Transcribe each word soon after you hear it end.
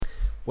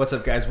What's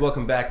up, guys?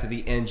 Welcome back to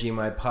the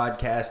NGMI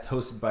podcast,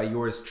 hosted by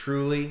yours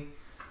truly.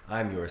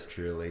 I'm yours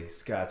truly,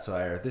 Scott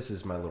Sire. This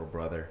is my little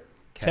brother,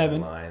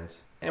 Kevin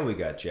Lyons. And we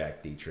got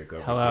Jack Dietrich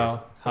over Hello. here.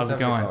 How's it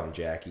going? I call him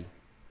Jackie.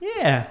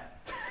 Yeah.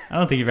 I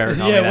don't think you've ever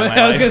called me that.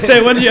 I was going to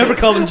say, when did you ever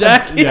call him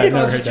Jackie? Yeah, I I've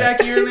never called you heard that.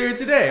 Jackie earlier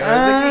today. I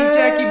was like,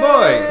 hey, Jackie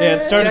boy. Yeah, it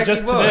started Jackie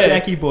just boy. today.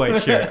 Jackie boy,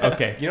 sure.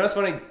 Okay. You know what's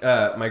funny?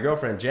 My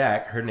girlfriend,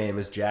 Jack, her name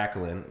is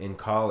Jacqueline. In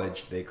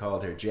college, they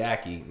called her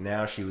Jackie.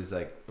 Now she was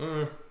like,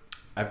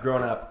 I've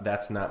grown up.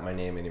 That's not my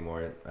name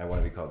anymore. I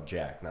want to be called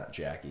Jack, not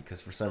Jackie.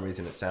 Because for some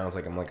reason, it sounds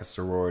like I'm like a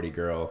sorority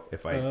girl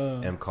if I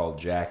am called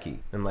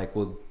Jackie. And like,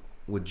 well,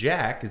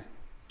 Jack is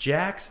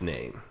Jack's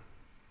name.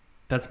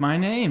 That's my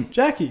name.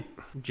 Jackie.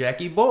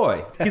 Jackie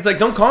boy. He's like,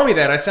 don't call me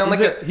that. I sound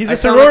like he's I a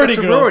sound like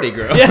sorority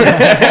girl.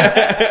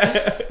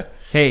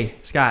 Hey,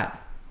 Scott,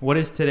 what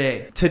is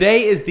today?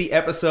 Today is the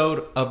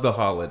episode of the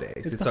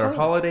holidays. It's our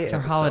holiday It's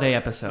episode. our holiday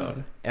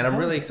episode. And I'm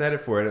really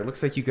excited for it. It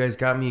looks like you guys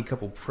got me a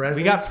couple presents.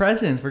 We got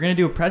presents. We're going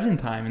to do a present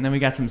time, and then we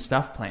got some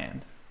stuff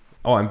planned.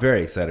 Oh, I'm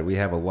very excited. We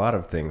have a lot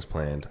of things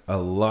planned.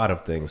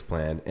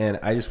 And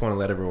I just want to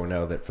let everyone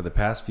know that for the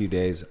past few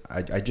days,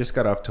 I just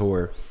got off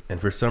tour. And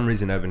for some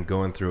reason, I've been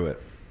going through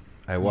it.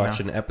 I watched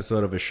an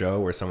episode of a show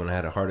where someone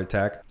had a heart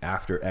attack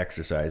after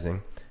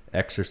exercising.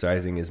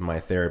 Exercising is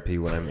my therapy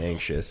when I'm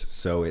anxious.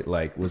 So it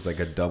was like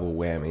a double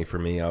whammy for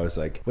me. I was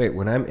like, wait,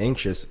 when I'm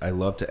anxious, I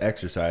love to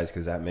exercise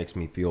because that makes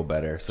me feel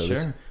better.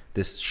 So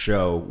this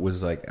show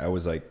was like, I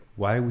was like,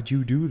 why would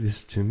you do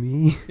this to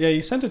me? Yeah,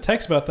 you sent a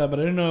text about that, but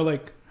I didn't know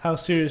how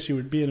serious you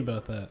were being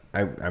about that.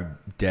 I'm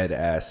dead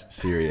ass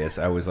serious.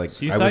 I was like,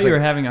 So you thought you were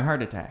having a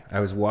heart attack.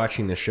 I was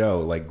watching the show,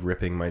 like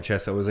gripping my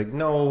chest. I was like,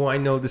 no, I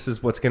know this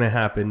is what's going to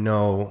happen.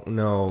 No.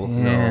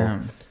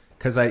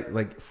 Because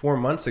 4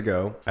 months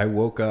ago, I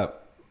woke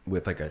up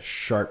with like a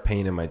sharp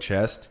pain in my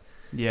chest.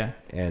 Yeah.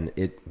 And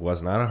it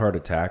was not a heart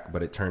attack,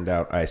 but it turned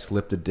out I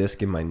slipped a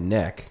disc in my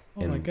neck.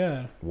 Oh my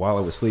God. While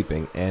I was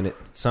sleeping, and it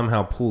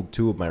somehow pulled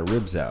 2 of my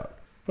ribs out.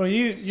 Bro,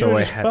 you were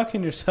just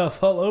fucking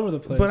yourself all over the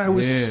place. But I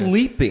was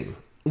sleeping.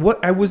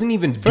 What? I wasn't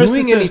even First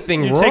doing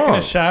anything you're wrong. Taking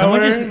a shower,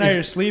 now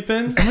you're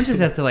sleeping. Someone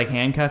just has to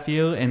handcuff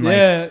you and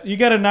you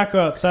got to not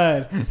go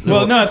outside.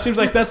 Well, no, it seems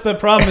like that's the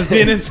problem is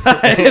being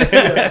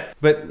inside.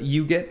 But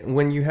you get,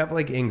 when you have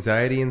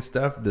anxiety and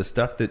stuff, the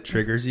stuff that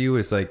triggers you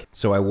is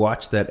so I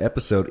watched that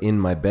episode in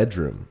my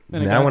bedroom.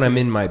 Now when I'm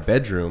in my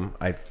bedroom,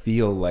 I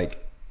feel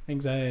like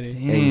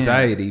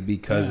anxiety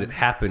because it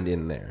happened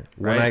in there.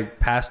 When I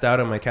passed out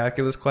in my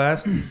calculus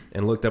class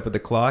and looked up at the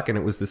clock and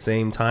it was the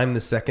same time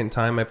the second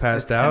time I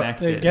passed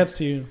out, it gets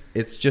to you.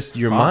 it's just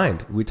your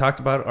mind. We talked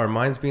about our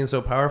minds being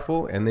so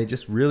powerful, and they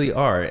just really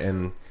are.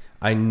 And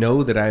I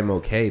know that I'm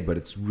okay, but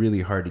it's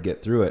really hard to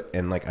get through it.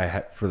 And I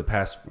had for the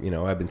past,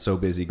 I've been so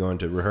busy going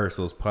to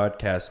rehearsals,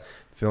 podcasts,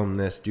 film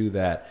this, do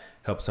that,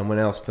 help someone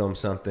else film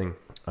something,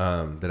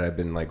 that I've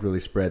been really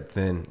spread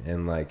thin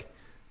and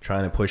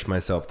trying to push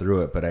myself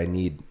through it. But I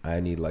need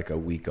a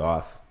week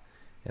off,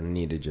 and I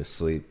need to just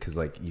sleep, because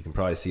you can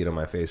probably see it on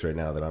my face right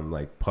now that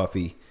I'm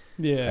puffy.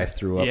 Yeah. I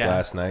threw up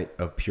last night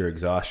of pure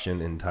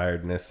exhaustion and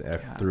tiredness. I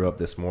threw up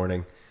this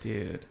morning.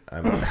 Dude.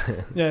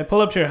 Yeah, I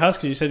pulled up to your house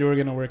because you said you were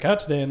going to work out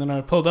today, and then I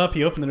pulled up,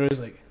 he opened the door,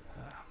 he's like,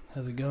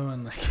 how's it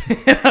going?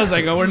 I was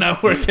like, oh, we're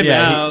not working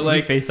out.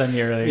 He FaceTimed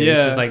me earlier. Yeah.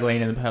 He's just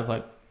laying in the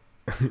bed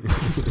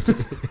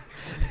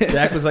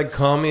Jack was like,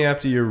 call me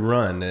after your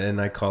run. And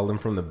I called him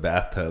from the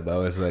bathtub. I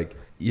was like,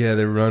 yeah,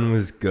 the run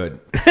was good.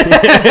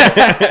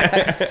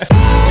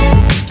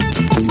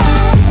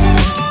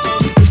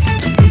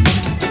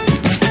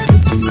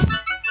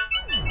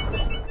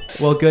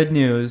 Well, good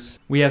news.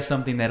 We have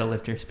something that'll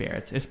lift your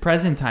spirits. It's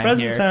present time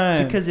here.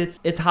 Because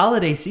it's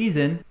holiday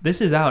season. This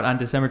is out on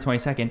December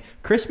 22nd.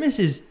 Christmas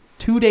is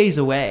 2 days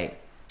away.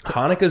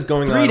 Hanukkah's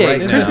going 3 on days.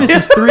 right now. Christmas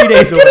is 3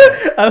 days away.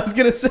 I was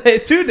going to say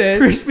 2 days.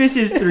 Christmas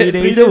is 3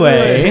 days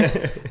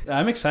away.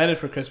 I'm excited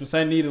for Christmas.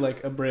 I need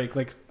a break.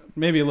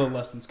 Maybe a little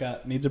less than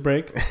Scott needs a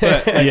break.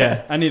 But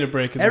yeah. I need a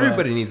break as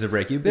Everybody well. needs a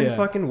break. You've been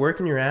fucking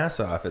working your ass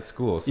off at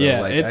school. So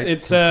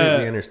it's I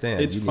completely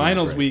understand. It's You need a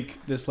finals break.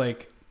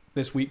 week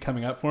this week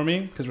coming up for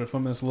me, because we're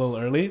filming this a little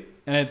early,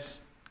 and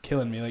it's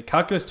killing me.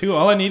 Calculus 2,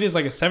 all I need is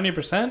a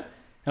 70%,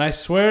 and I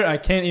swear I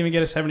can't even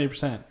get a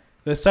 70%.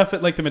 The stuff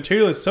the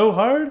material is so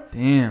hard.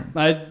 Damn.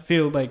 I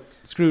feel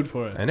screwed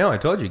for it. I know. I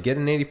told you, get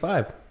an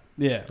 85.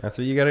 Yeah. That's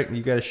what you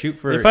gotta shoot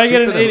for. If I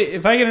get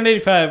an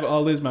 85,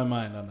 I'll lose my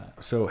mind on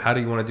that. So how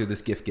do you want to do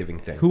this gift giving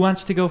thing? Who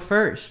wants to go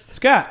first?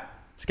 Scott,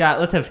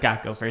 let's have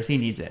Scott go first. He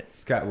needs it.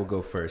 Scott will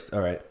go first.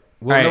 All right.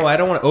 Well, no, I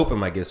don't want to open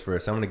my gifts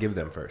first. I'm going to give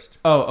them first.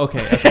 Oh,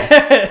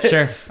 okay.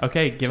 Sure.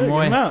 Okay, give them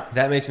away. Give 'em out.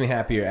 That makes me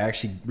happier.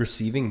 Actually,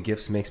 receiving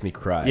gifts makes me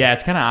cry. Yeah,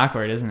 it's kind of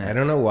awkward, isn't it? I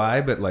don't know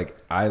why, but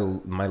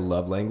my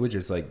love language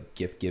is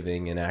gift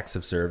giving and acts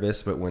of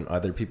service. But when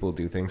other people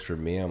do things for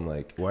me, I'm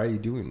like, why are you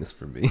doing this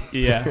for me?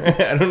 Yeah.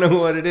 I don't know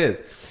what it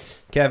is.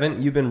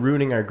 Kevin, you've been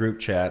ruining our group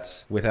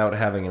chats without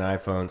having an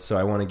iPhone, so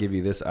I want to give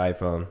you this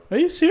iPhone. Are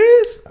you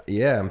serious?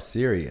 Yeah, I'm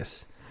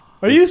serious.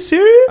 Are you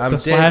serious? I'm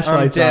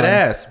dead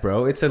ass,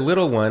 bro. It's a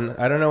little one.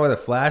 I don't know where the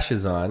flash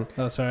is on.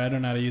 Oh, sorry. I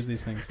don't know how to use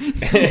these things.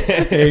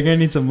 Hey, you're gonna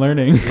need some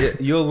learning.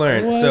 You'll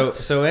learn. What?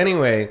 So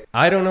anyway,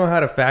 I don't know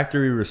how to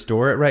factory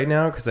restore it right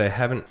now because I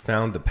haven't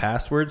found the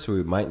password. So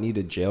we might need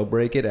to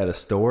jailbreak it at a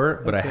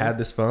store. But I had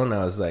this phone. And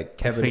I was like,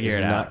 Kevin is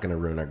not going to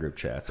ruin our group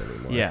chats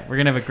anymore. Yeah, we're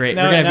gonna have a great.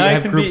 Now, we're gonna now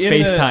have group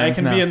FaceTimes. I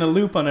can be in the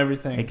loop on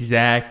everything.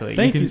 Exactly.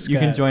 Thank you, You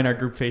can join our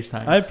group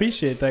FaceTimes. I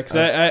appreciate that because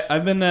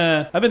I've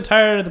been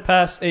tired of the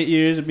past 8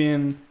 years of being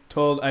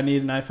told I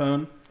need an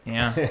iPhone.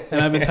 Yeah. And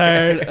I've been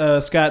tired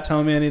of Scott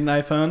telling me I need an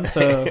iPhone.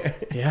 So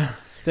yeah.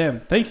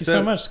 Damn. Thank you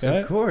so much, Scott.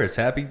 Of course.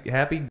 Happy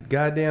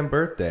goddamn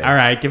birthday. All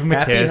right, give him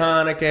a kiss.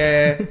 Happy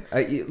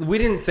Hanukkah. We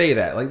didn't say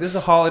that. Like, this is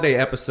a holiday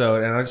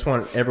episode, and I just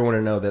want everyone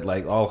to know that,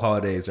 like, all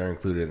holidays are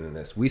included in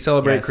this. We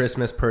celebrate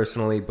Christmas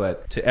personally,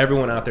 but to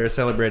everyone out there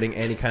celebrating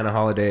any kind of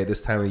holiday at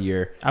this time of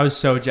year. I was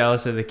so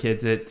jealous of the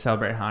kids that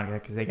celebrate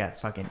Hanukkah because they got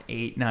fucking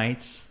 8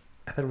 nights.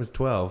 I thought it was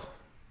 12.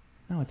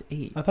 No, it's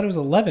 8. I thought it was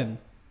 11.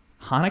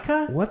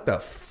 Hanukkah? What the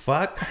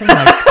fuck? It's 8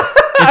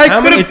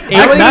 nights.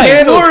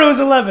 It was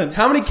 11.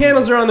 How many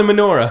candles are on the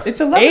menorah?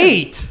 It's 11.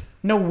 8.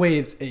 No way,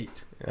 it's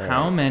 8.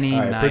 How many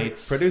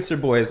nights? Producer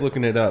boy is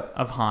looking it up.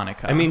 Of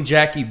Hanukkah. I mean,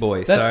 Jackie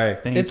boy. Sorry.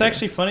 It's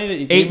actually funny that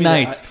you gave 8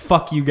 nights.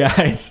 Fuck you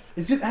guys.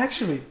 Is it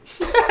actually?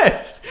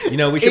 Yes. You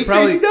know, we should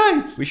probably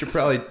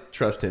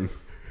trust him.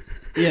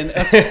 Yeah.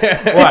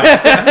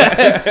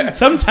 What?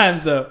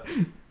 Sometimes though.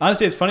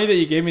 Honestly, it's funny that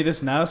you gave me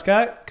this now,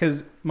 Scott,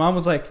 because Mom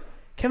was like,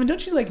 Kevin,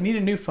 don't you need a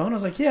new phone? I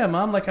was like, yeah,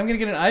 Mom, I'm gonna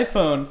get an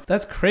iPhone.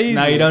 That's crazy.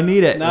 Now you don't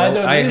need it. Now I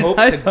don't need an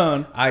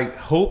iPhone. I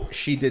hope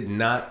she did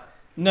not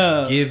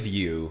give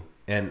you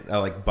and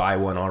buy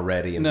one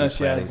already and be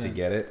planning to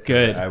get it.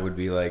 Good. I would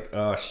be like,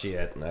 oh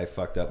shit, and I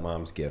fucked up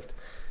Mom's gift.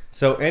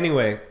 So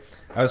anyway,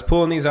 I was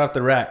pulling these off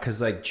the rack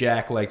because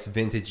Jack likes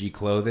vintagey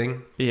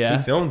clothing. Yeah.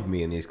 He filmed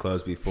me in these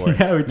clothes before.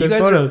 Yeah, we took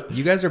photos.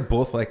 You guys are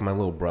both like my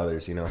little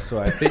brothers, So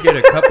I figured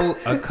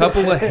a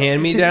couple of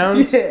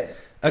hand-me-downs. Yeah.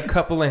 A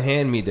couple of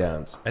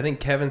hand-me-downs. I think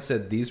Kevin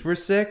said these were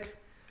sick.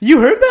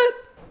 You heard that?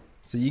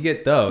 So you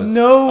get those.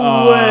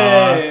 No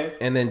way.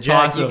 And then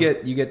Jack, awesome.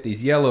 you get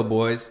these yellow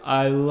boys.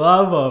 I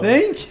love them.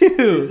 Thank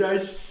you. These are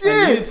sick.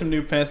 I need some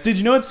new pants. Dude,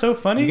 you know what's so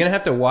funny? You're gonna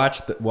have to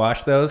wash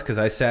those because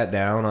I sat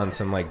down on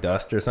some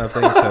dust or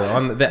something. So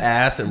on the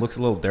ass, it looks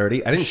a little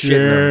dirty. I didn't shit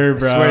in them.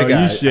 Bro, I swear to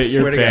God. You shit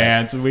your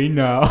pants. We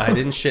know. I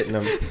didn't shit in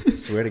them. I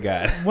swear to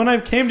God. When I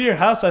came to your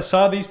house, I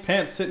saw these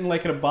pants sitting in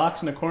a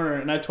box in a corner,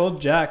 and I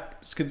told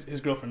Jack, his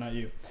girlfriend, not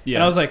you. Yeah.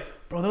 And I was like,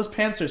 bro, those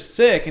pants are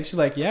sick. And she's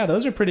like, yeah,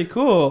 those are pretty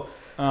cool.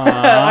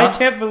 I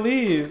can't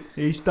believe.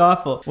 He's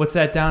thoughtful. What's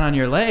that down on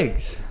your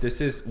legs?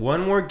 This is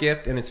one more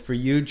gift, and it's for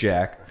you,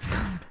 Jack.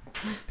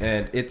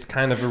 And it's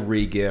kind of a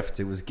re-gift.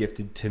 It was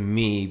gifted to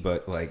me,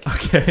 but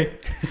okay.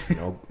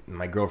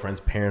 My girlfriend's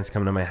parents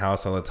come to my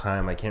house all the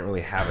time. I can't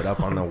really have it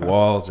up on the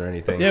walls or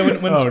anything. Yeah,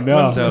 when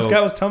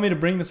Scott was telling me to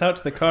bring this out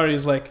to the car, he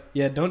was like,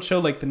 yeah, don't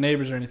show the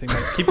neighbors or anything.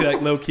 Keep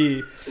it low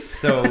key.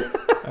 So,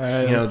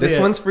 this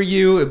one's for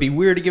you. It'd be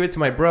weird to give it to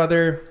my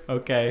brother.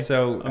 Okay.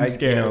 So I'm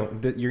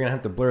scared. You're gonna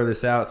have to blur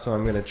this out. So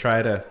I'm gonna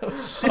try to.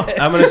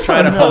 I'm gonna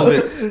try to hold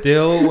it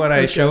still when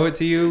I show it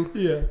to you.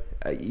 Yeah.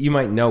 You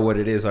might know what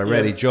it is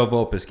already. Yeah. Joe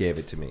Volpus gave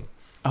it to me.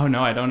 Oh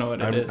no, I don't know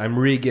what it is. I'm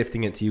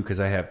re-gifting it to you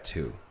because I have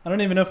 2. I don't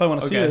even know if I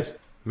want to see this.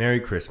 Merry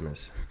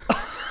Christmas. What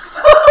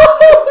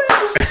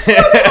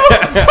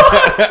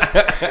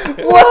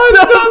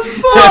the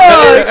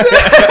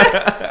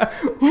fuck?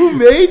 Who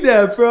made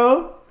that,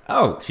 bro?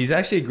 Oh, she's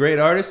actually a great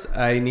artist.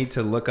 I need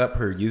to look up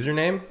her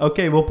username.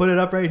 Okay, we'll put it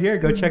up right here.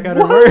 Go check out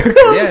her work.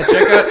 Yeah,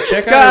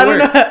 check out her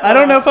work. I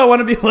don't know if I want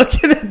to be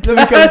looking at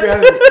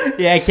that.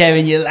 Yeah,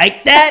 Kevin, you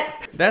like that?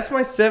 That's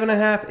my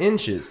 7.5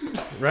 inches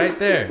right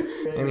there.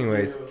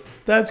 Anyways.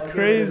 That's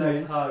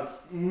crazy. I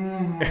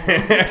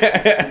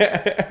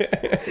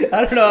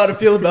don't know how to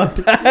feel about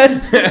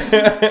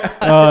that.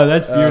 Oh,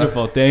 that's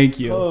beautiful. Thank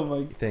you. Oh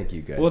my. Thank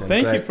you, guys. Well,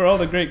 thank you for all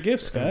the great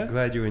gifts, Scott. I'm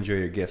glad you enjoy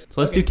your gifts.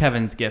 So let's do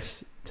Kevin's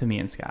gifts to me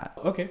and Scott.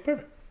 Okay,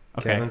 perfect.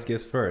 Okay. Kevin's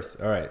gifts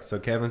first. All right. So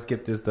Kevin's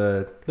gift is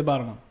the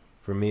bottom one.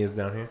 For me is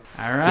down here.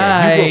 All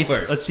right. Yeah, you go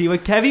first. Let's see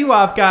what Kevy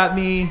Wop got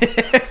me.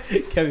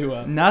 Kevy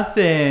Wop.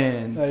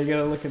 Nothing. No, you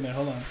gotta look in there.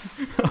 Hold on.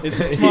 It's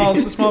a small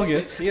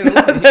gift. Wait,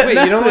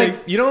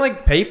 you don't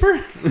like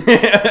paper?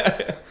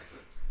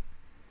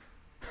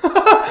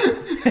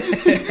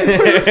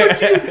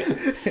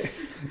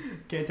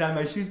 Can't tie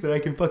my shoes, but I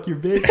can fuck your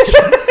bitch.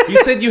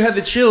 You said you had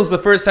the chills the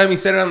first time you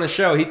said it on the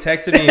show. He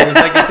texted me. He was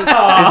like,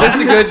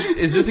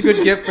 "Is this a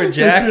good gift for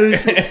Jack?"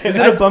 Is it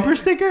a bumper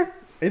sticker?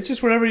 It's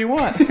just whatever you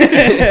want.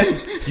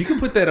 You can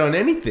put that on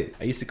anything.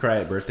 I used to cry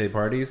at birthday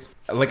parties.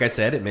 Like I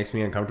said, it makes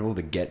me uncomfortable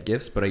to get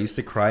gifts, but I used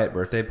to cry at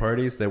birthday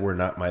parties that were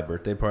not my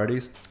birthday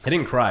parties. I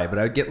didn't cry, but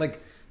I would get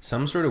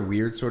some sort of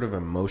weird sort of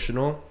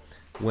emotional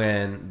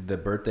when the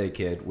birthday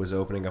kid was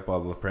opening up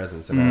all the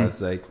presents, and I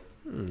was like,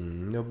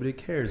 nobody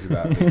cares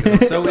about me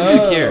because I'm so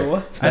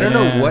insecure. I don't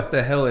know what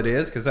the hell it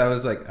is because I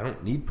was like, I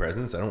don't need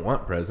presents. I don't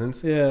want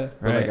presents. Yeah.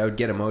 But I would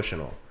get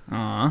emotional.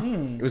 Aw.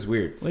 It was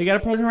weird. Well, you got a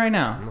present right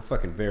now. I'm a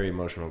fucking very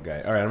emotional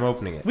guy. All right, I'm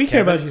opening it. We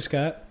care Kevin? about you,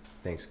 Scott.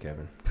 Thanks,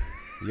 Kevin.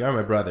 You are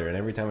my brother, and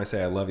every time I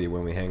say I love you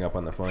when we hang up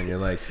on the phone, you're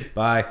like,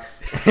 bye.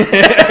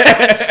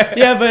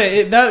 Yeah,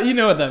 but that you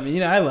know what that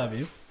means. I love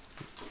you.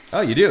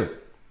 Oh, you do?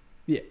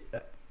 Yeah.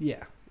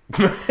 Yeah.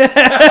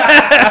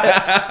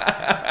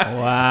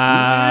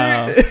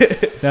 Wow.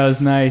 That was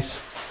nice.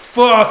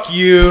 Fuck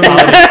you.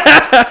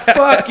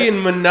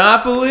 Fucking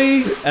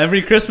Monopoly?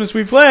 Every Christmas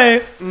we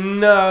play.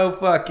 No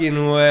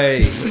fucking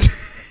way.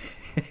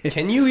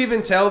 Can you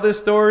even tell this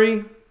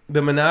story?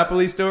 The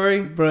Monopoly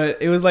story?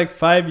 But it was like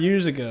 5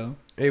 years ago.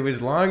 It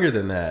was longer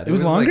than that. It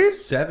was longer? Like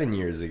 7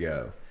 years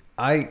ago.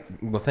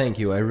 Well, thank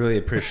you. I really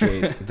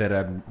appreciate that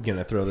I'm going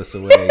to throw this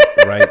away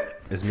right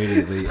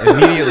immediately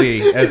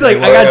as He's like,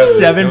 walk I got out this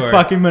 7 door."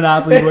 fucking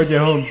Monopoly boards at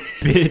home,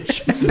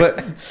 bitch.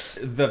 But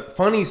the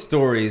funny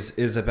stories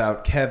is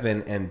about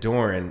Kevin and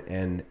Doran,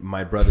 and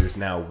my brother's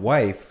now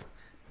wife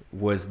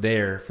was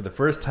there for the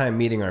first time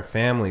meeting our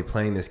family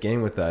playing this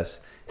game with us.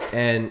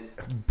 And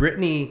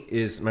Brittany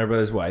is my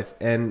brother's wife,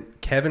 and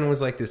Kevin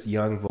was like this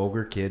young,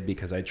 vulgar kid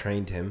because I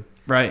trained him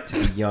Right.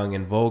 to be young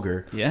and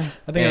vulgar. Yeah.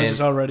 I think I was And-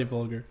 just already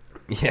vulgar.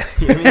 Yeah,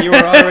 I mean, you were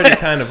already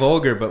kind of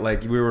vulgar, but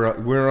like we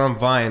were on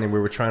Vine and we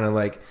were trying to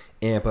like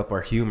amp up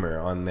our humor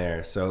on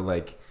there. So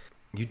like,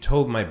 you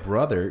told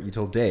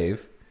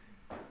Dave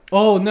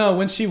Oh no!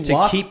 When she to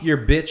walked, keep your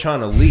bitch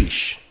on a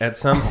leash at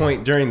some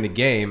point during the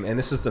game, and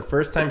this was the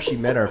first time she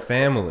met our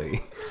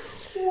family.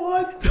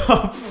 What the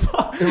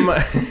fuck?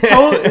 My-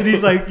 And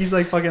he's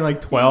like fucking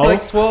like 12. He's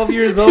like 12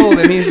 years old,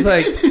 and he's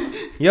like,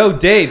 "Yo,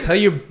 Dave, tell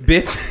your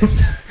bitch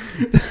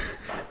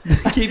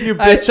to keep your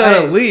bitch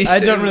on a leash." I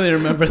don't really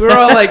remember. We were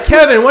all like,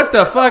 "Kevin, what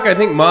the fuck?" I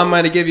think Mom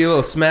might have given you a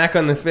little smack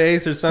on the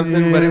face or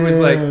something, but it was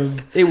like,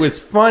 it was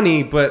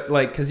funny, but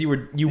like, because you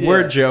were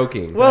Yeah.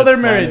 joking. Well, they're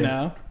That's married funny.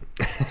 now,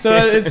 so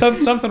it's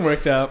something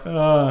worked out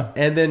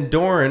And then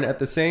Doran at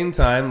the same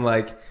time,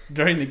 like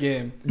during the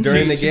game.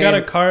 She got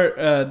a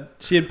card.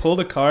 She had pulled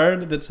a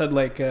card that said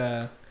like,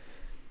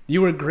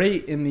 "You were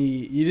great in the.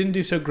 You didn't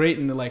do so great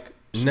in the like."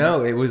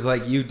 no, it was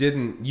like you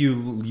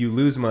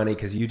lose money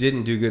because you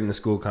didn't do good in the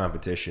school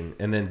competition,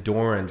 and then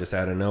Doran just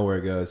out of nowhere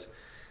goes,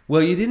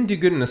 "Well, you didn't do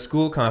good in the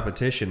school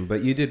competition,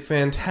 but you did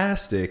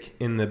fantastic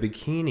in the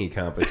bikini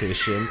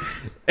competition."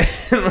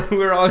 And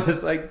we're all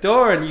just like,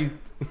 "Doran,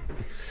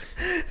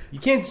 you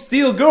can't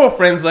steal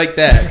girlfriends like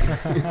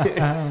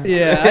that."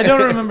 Yeah, I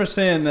don't remember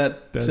saying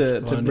that That's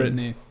to funny.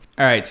 Brittany.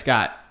 All right,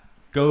 Scott.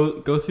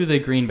 Go through the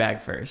green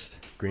bag first.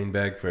 Green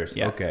bag first.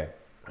 Yeah. Okay,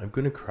 I'm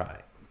gonna cry.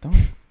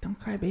 Don't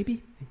cry,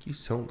 baby. Thank you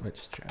so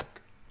much,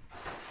 Jack.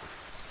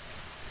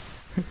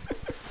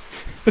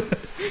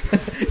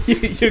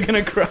 You're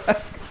gonna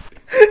cry.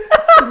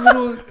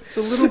 It's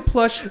a little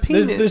plush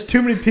penis. There's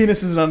too many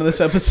penises on this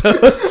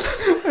episode.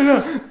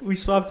 We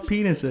swapped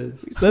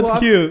penises. That's Swapped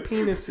cute.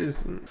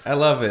 Penises. I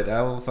love it.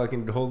 I will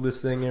fucking hold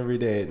this thing every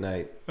day at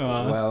night.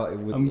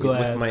 I'm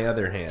glad. With my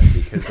other hand,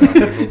 because I'll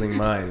be holding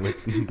mine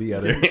with the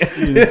other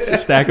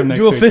hand. Stack them next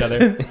Dual to each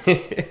other.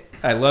 fisting.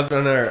 I loved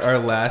on our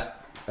last.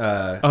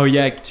 Oh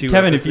yeah, 2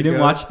 Kevin, episodes if you didn't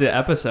ago. watch the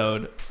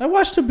episode I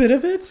watched a bit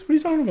of it. What are you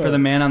talking about? for the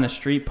man on the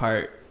street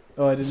part,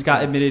 Oh, I didn't.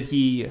 Scott see admitted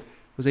he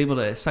was able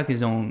to suck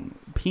his own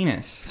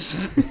penis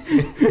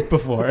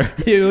before.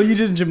 that. You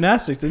did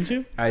gymnastics, didn't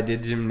you? I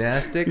did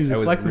gymnastics. He's a I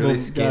was flexible really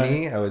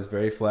skinny. I was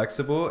very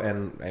flexible,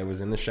 and I was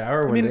in the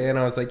shower one day, and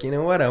I was like, you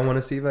know what? I want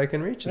to see if I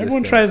can reach this.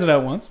 Everyone thing. tries it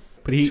out once.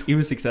 But he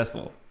was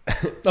successful.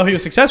 Oh, he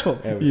was successful.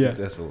 I was Yeah.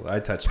 successful. I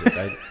touched it.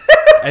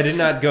 I did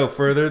not go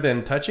further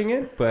than touching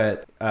it,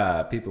 but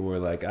people were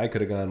like, I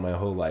could have gone my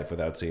whole life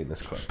without seeing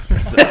this clip.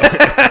 So.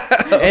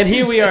 And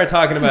here we are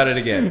talking about it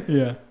again.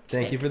 Yeah.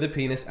 Thank you for the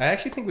penis. I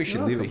actually think we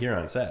should leave it here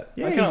on set.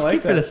 Yeah, I kinda he's like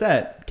cute for that. the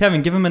set.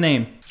 Kevin, give him a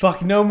name.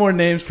 Fuck, no more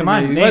names. Come for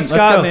on, me. name. Let Let's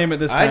Scott go. name it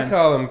this time. I'd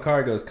call him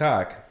Cargo's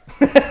cock.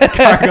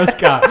 Cargo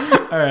Scott.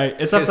 All right,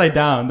 it's upside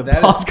down. The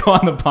that balls go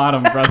on the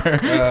bottom, brother.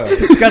 Oh,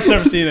 Scott's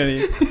never seen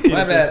any.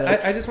 my bad.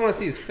 I just want to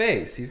see his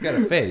face. He's got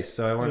a face,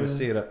 so I want to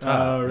see it up top.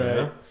 Oh, you right.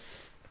 know?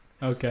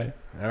 Okay.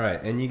 All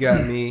right, and you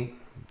got me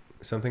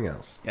something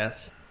else.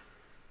 Yes.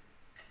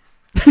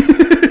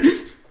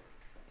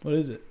 What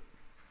is it?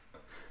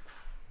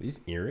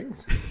 These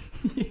earrings?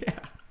 Yeah.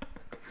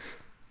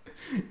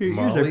 Your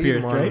ears are Molly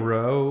pierced, right?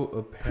 Monroe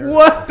apparel.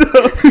 What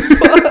the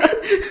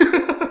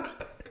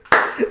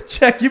fuck?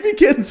 Jack, you be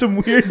getting some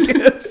weird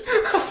gifts.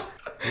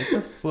 What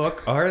the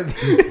fuck are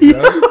these,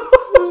 bro?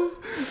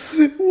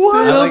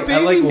 What? I like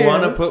baby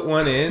want to hairs. put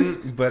one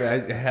in, but I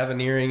have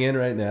an earring in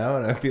right now,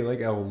 and I feel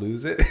like I will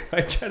lose it if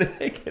I try to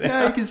take it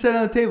Yeah, you out. can sit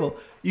on the table.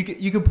 You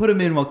can put him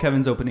in while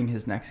Kevin's opening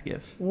his next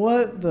gift.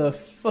 What the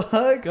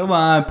fuck? Come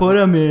on, put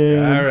him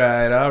in. All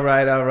right,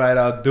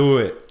 I'll do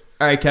it.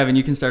 All right, Kevin,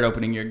 you can start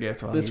opening your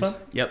gift. While This he's-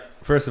 one? Yep.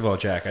 First of all,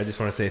 Jack, I just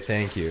want to say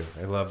thank you.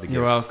 I love the gifts.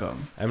 You're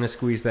welcome. I'm gonna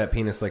squeeze that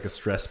penis like a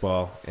stress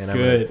ball, and I'm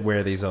Good. gonna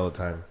wear these all the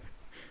time.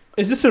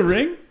 Is this a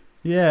ring?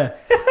 Yeah.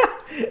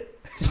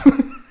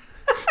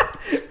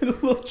 A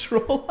little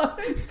troll on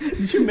it?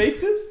 Did you make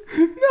this?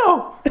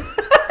 No.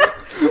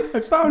 I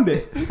found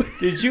it.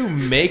 Did you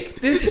make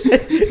this?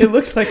 It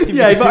looks like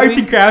Yeah, I arts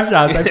and craft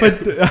shops. I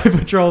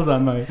put trolls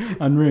on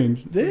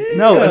rings. Damn.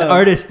 No, an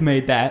artist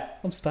made that.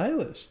 I'm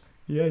stylish.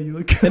 Yeah, you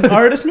look good. An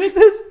artist made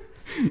this?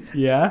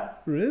 Yeah.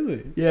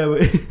 Really? Yeah.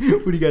 What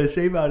do you got to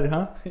say about it,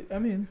 huh? I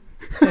mean,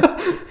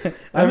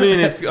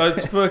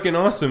 it's fucking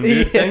awesome,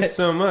 dude. Yeah. Thanks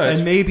so much.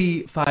 And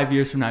maybe 5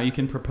 years from now, you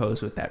can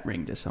propose with that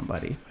ring to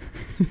somebody.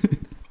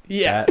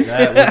 yeah.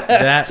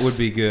 That would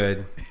be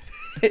good.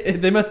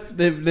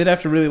 They'd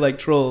have to really like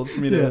trolls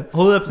for me to.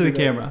 Hold it up to the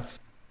camera.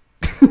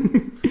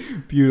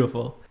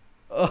 Beautiful.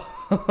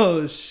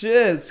 Oh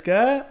shit,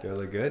 Scott. Do I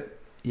look good?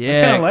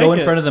 Yeah, like go in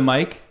it. front of the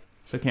mic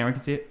so camera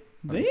can see it.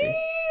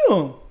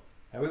 Damn.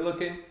 How we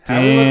looking? Damn.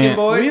 How we looking,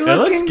 boys? It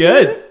looks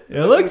good. It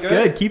looks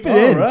good. Keep it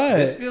in. All right.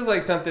 This feels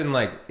like something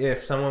like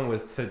if someone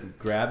was to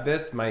grab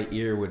this, my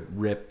ear would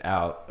rip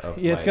out of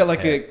Yeah, it's my got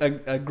like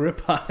head. a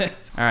grip on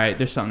it. All right,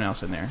 there's something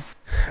else in there.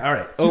 All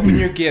right, open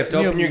your gift.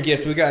 Open Open your your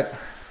gift.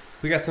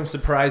 We got some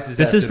surprises.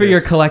 This is after for your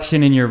this.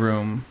 collection in your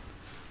room.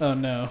 Oh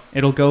no.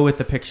 It'll go with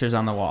the pictures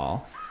on the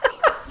wall.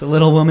 It's a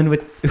little woman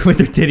with her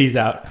titties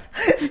out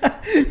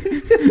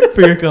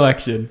for your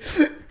collection.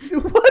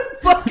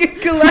 What fucking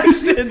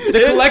collection, dude?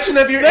 The collection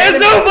of your There's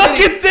anime no titties.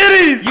 fucking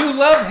titties! You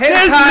love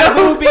hentai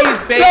no-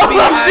 movies, baby. No,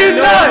 I I do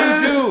know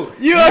not. you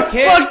do. You are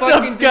can't fucked up,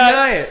 fucking Scott.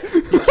 deny it.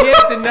 You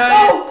can't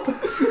deny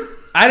it.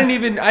 I didn't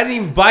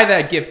even buy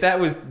that gift. That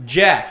was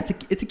Jack.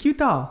 It's a cute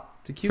doll.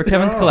 It's a cute For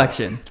Kevin's doll.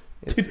 collection.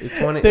 It's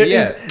one of, There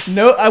yeah. is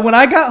no. When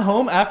I got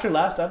home after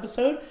last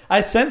episode,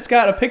 I sent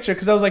Scott a picture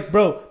because I was like,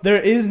 "Bro,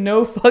 there is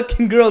no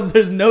fucking girls.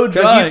 There's no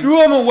Because drawings." you threw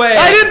them away.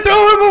 I didn't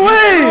throw him You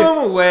away. threw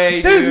them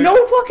away. There's dude. no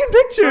fucking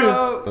pictures.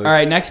 Oh. All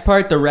right, next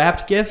part, the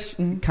wrapped gifts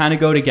kind of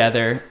go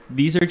together.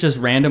 These are just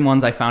random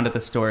ones I found at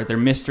the store. They're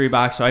mystery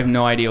box, so I have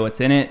no idea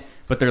what's in it,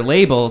 but they're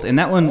labeled, and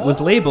that one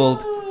was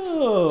labeled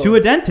to a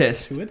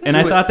dentist, and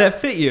I thought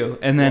that fit you.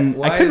 And then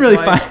Why I couldn't is really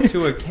mine find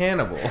to a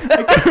cannibal.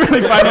 I couldn't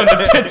really find one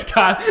that fit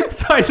Scott,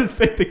 so I just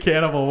picked the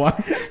cannibal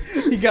one.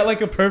 You got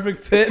like a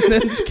perfect fit, and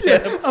then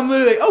Scott. I'm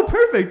literally like, oh,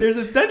 perfect. There's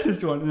a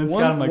dentist one, and then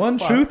Scott, I'm like, one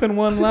fuck. truth and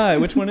one lie.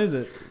 Which one is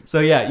it? So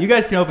yeah, you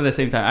guys can open at the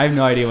same time. I have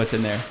no idea what's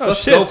in there. Oh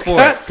Let's shit, go for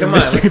Scott. it. The Come on.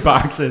 mystery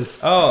boxes.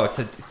 Oh,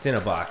 it's in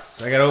a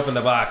box. I gotta open the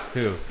box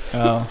too.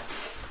 Oh,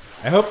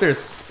 I hope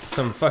there's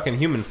some fucking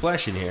human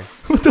flesh in here.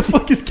 what the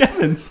fuck is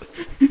Kevin's?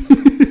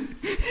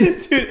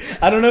 Dude,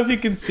 I don't know if you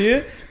can see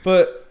it,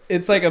 but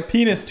it's like a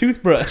penis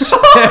toothbrush.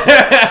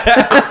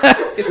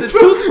 It's a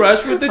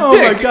toothbrush with a Oh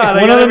dick. my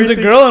god! One of them's a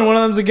girl and one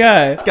of them's a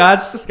guy.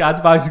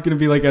 Scott's box is gonna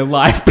be like a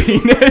live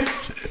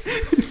penis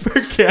for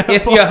cannibal.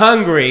 If you're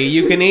hungry,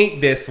 you can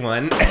eat this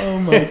one. Oh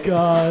my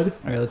god!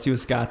 All right, let's see what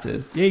Scott's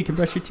is. Yeah, you can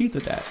brush your teeth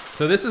with that.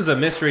 So this is a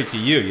mystery to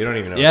you. You don't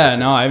even know. Yeah, what this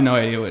no, I have no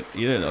idea what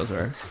either of those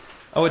were. is.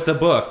 Oh, it's a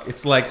book.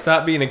 It's like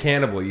Stop Being a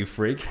Cannibal, you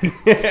freak.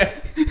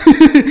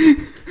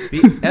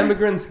 The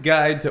Emigrant's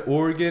Guide to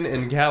Oregon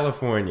and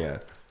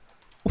California.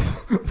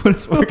 What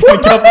is Oregon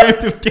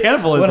compared to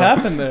cannibalism? What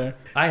happened there?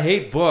 I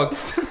hate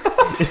books.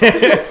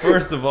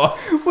 First of all.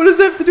 What does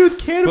that have to do with But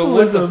what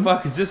cannibalism? the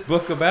fuck is this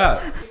book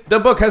about? The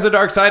book has a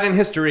dark side in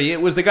history.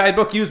 It was the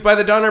guidebook used by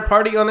the Donner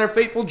Party on their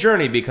fateful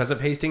journey because of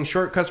Hastings'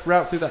 shortcut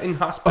route through the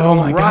inhospitable Oh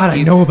my God, I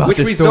Rockies, know about which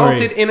this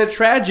resulted story. in a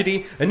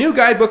tragedy. A new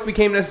guidebook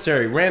became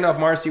necessary. Randolph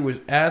Marcy was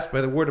asked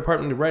by the War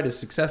Department to write a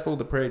successful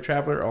The Prairie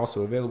Traveler,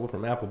 also available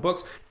from Apple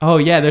Books. Oh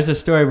yeah, there's a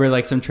story where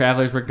like some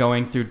travelers were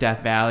going through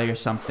Death Valley or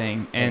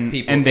something, And and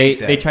people and they ate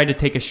them. they tried to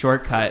take a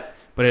shortcut,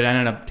 but it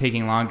ended up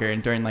taking longer.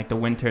 And during like the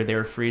winter, they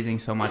were freezing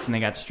so much, and they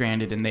got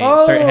stranded, and they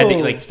had to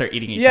like start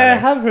eating each Yeah, I other.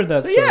 have heard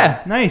that So story.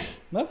 yeah, nice.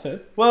 That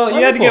fits. Well,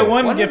 you had to get Wonderful,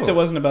 one wonderful. gift that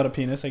wasn't about a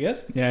penis, I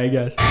guess. Yeah, I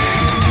guess.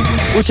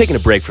 We're taking a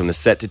break from the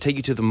set to take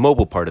you to the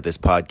mobile part of this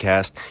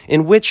podcast,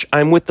 in which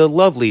I'm with the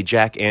lovely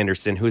Jack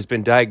Anderson, who has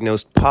been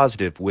diagnosed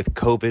positive with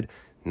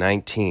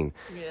COVID-19.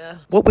 Yeah.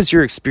 What was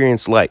your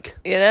experience like?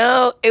 You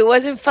know, it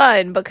wasn't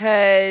fun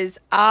because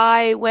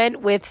I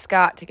went with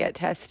Scott to get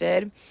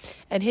tested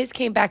and his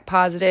came back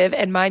positive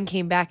and mine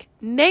came back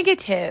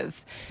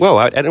negative. Well,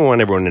 I didn't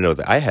want everyone to know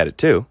that I had it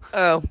too.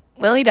 Oh,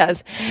 well, he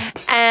does.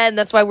 And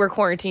that's why we're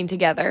quarantined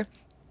together.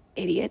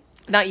 Idiot.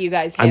 Not you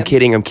guys. Him. I'm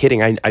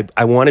kidding.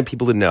 I wanted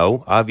people to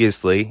know.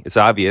 Obviously, it's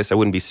obvious. I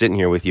wouldn't be sitting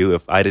here with you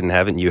if I didn't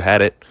have it and you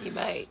had it. You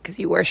might, because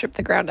you worship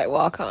the ground I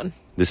walk on.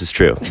 This is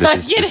true.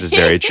 This is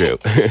very true.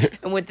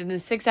 And within the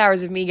 6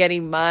 hours of me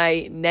getting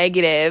my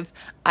negative,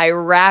 I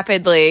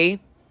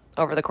rapidly,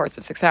 over the course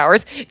of 6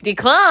 hours,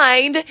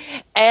 declined.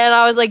 And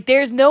I was like,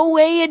 there's no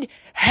way in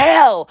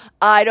hell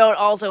I don't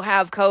also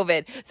have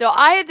COVID. So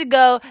I had to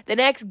go the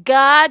next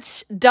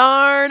gosh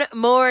darn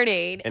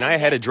morning. And I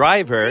had to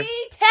drive her.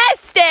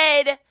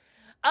 Retested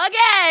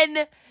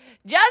again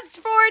just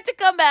for it to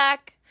come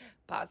back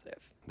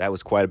positive. That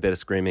was quite a bit of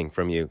screaming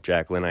from you,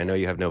 Jacqueline. I know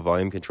you have no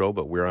volume control,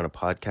 but we're on a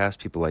podcast.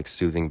 People like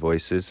soothing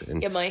voices.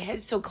 And Yeah, my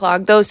head's so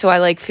clogged though, so I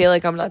like feel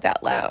like I'm not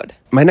that loud.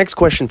 my next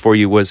question for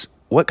you was,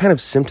 what kind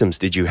of symptoms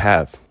did you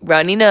have?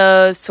 Runny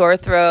nose, sore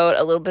throat,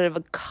 a little bit of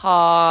a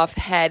cough,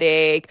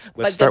 headache.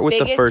 Let's but start with the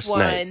biggest first one,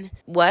 night.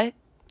 What?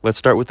 Let's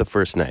start with the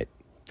first night.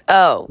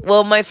 Oh,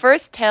 well, my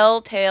first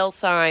telltale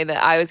sign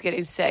that I was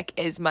getting sick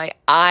is my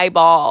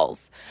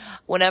eyeballs.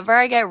 Whenever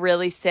I get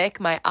really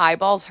sick, my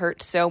eyeballs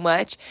hurt so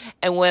much.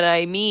 And what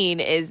I mean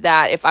is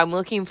that if I'm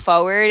looking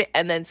forward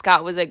and then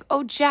Scott was like,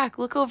 oh, Jack,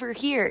 look over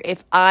here.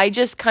 If I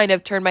just kind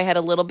of turn my head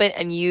a little bit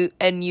and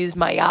use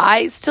my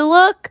eyes to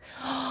look,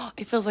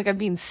 it feels like I'm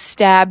being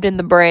stabbed in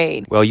the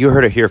brain. Well, you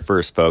heard it here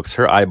first, folks.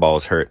 Her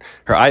eyeballs hurt.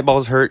 Her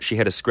eyeballs hurt. She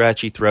had a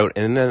scratchy throat.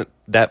 And then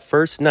that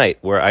first night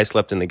where I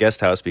slept in the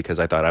guest house because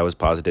I thought I was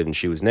positive and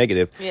she was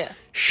negative, Yeah.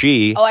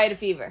 Oh, I had a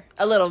fever.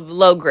 A little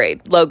low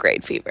grade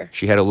fever.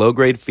 She had a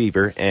low-grade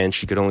fever, and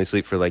she could only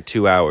sleep for like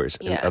 2 hours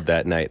Yeah. of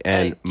that night.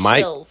 And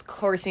chills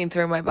coursing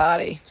through my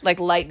body like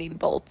lightning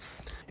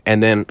bolts.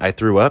 And then I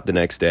threw up the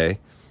next day.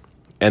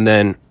 And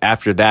then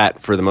after that,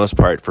 for the most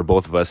part, for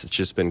both of us, it's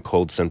just been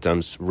cold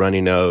symptoms,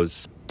 runny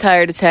nose.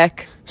 Tired as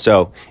heck.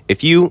 So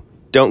if you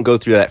don't go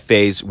through that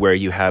phase where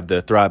you have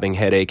the throbbing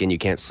headache and you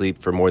can't sleep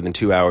for more than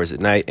 2 hours at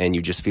night and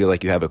you just feel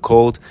like you have a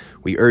cold,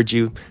 we urge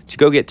you to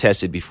go get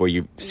tested before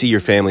you see your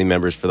family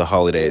members for the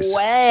holidays.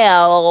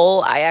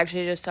 Well, I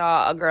actually just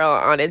saw a girl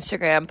on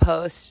Instagram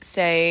post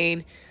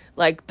saying,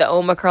 like, the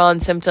Omicron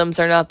symptoms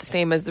are not the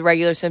same as the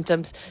regular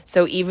symptoms.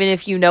 So even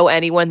if you know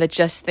anyone that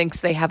just thinks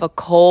they have a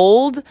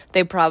cold,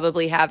 they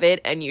probably have it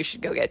and you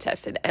should go get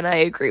tested. And I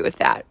agree with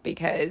that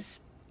because,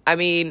 I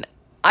mean,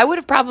 I would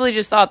have probably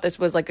just thought this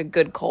was like a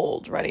good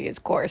cold running its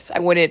course. I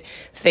wouldn't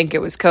think it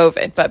was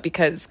COVID, but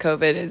because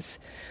COVID is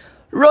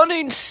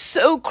running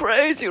so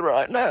crazy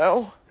right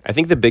now. I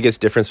think the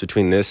biggest difference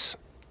between this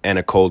and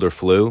a cold or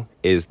flu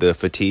is the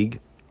fatigue,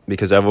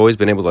 because I've always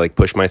been able to like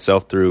push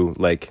myself through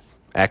like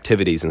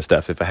activities and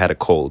stuff if I had a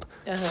cold.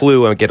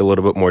 Flu, I'd get a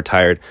little bit more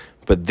tired,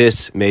 but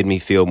this made me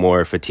feel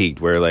more fatigued,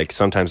 where like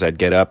sometimes I'd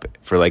get up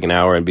for like an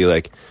hour and be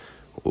like,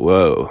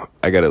 whoa,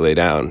 I gotta lay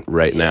down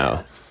right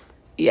now.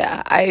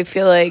 Yeah, I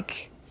feel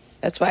like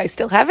that's why I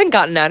still haven't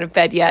gotten out of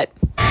bed yet.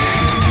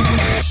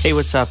 Hey,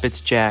 what's up? It's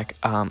Jack.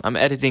 I'm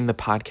editing the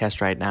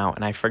podcast right now,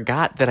 and I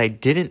forgot that I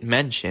didn't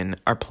mention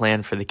our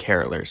plan for the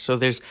carolers. So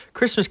there's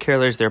Christmas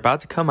carolers. They're about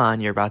to come on.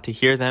 You're about to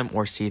hear them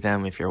or see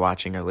them if you're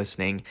watching or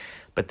listening.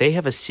 But they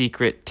have a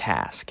secret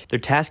task. Their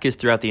task is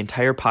throughout the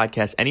entire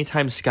podcast,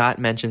 anytime Scott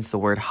mentions the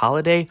word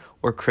holiday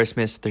or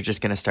Christmas, they're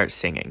just going to start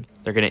singing.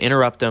 They're going to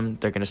interrupt him.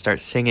 They're going to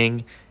start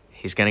singing.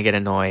 He's going to get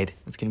annoyed.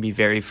 It's going to be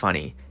very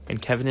funny.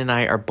 And Kevin and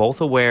I are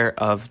both aware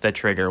of the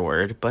trigger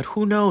word, but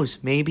who knows?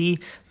 Maybe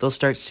they'll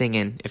start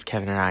singing if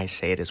Kevin and I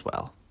say it as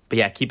well. But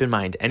yeah, keep in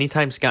mind,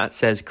 anytime Scott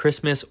says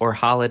Christmas or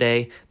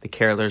holiday, the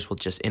carolers will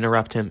just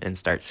interrupt him and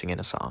start singing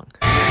a song.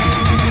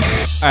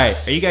 All right,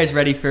 are you guys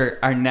ready for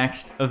our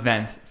next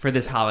event for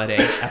this holiday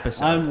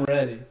episode? I'm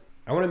ready.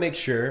 I want to make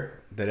sure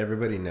that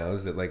everybody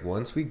knows that, like,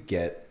 once we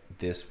get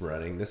this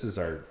running, this is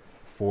our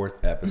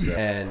 4th episode,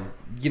 and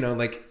you know,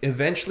 like,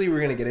 eventually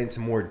we're gonna get into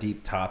more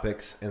deep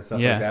topics and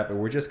stuff like that, but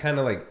we're just kind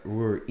of like,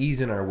 we're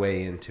easing our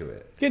way into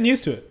it, Getting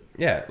used to it.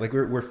 yeah, like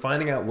we're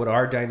finding out what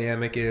our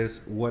dynamic is,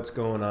 what's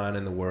going on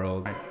in the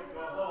world. Do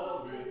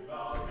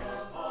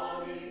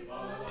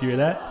you hear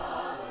that?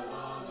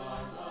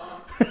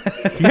 Do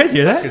you guys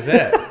hear that? What is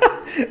that?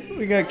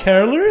 We got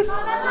carolers?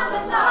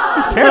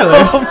 It's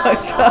carolers. Oh my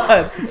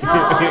god.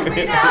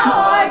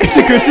 It's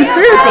a Christmas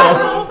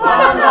miracle.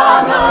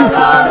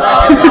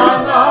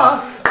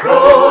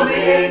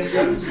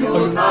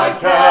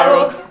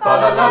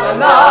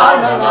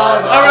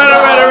 All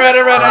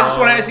right. I just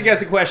want to ask you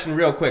guys a question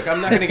real quick. I'm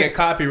not going to get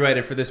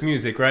copyrighted for this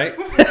music, right?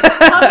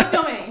 Public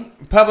domain.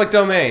 Public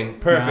domain.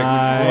 Perfect.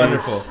 Nice.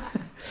 Wonderful.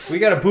 We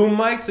got a boom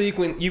mic so we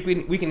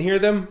can hear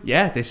them.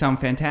 Yeah, they sound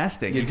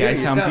fantastic. You do. guys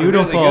You sound sound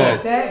beautiful. really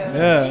good.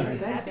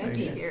 Yeah. Thank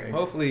you here.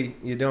 Hopefully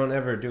you don't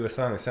ever do a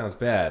song that sounds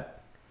bad.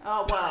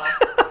 Oh, wow.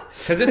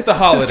 Because it's the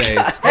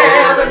holidays.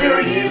 Hail the new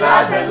ye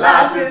lads and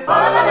lasses, fa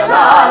la la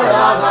la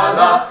la la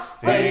la.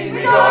 Sing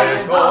we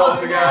joyous all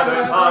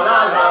together, fa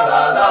la la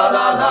la la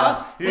la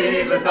la.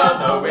 Heedless of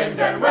the wind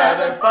and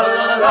weather, fa la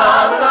la la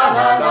la la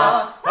la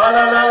la. Fa la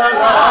la la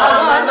la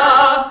la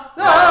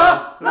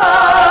la la.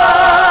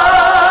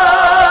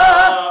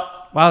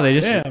 Wow, they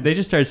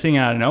just started singing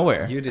out of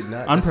nowhere. You did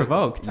not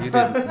unprovoked. You did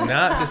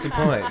not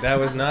disappoint. That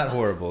was not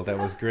horrible. That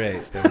was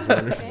great. That was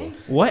wonderful.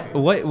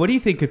 What do you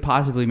think could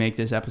possibly make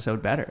this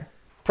episode better?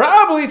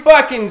 Probably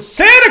fucking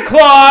Santa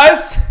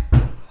Claus.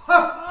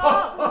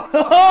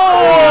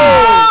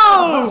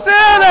 Oh,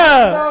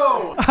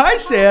 Santa! Hi,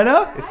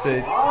 Santa.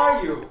 How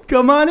are you?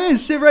 Come on in.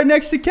 Sit right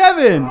next to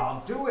Kevin.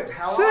 I'll do it.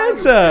 How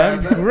Santa, are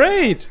you, Kevin?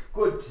 great.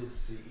 Good to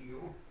see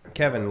you.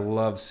 Kevin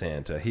loves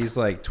Santa. He's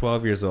like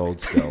 12 years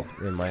old still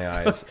in my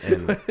eyes.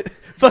 And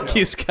Fuck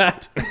you,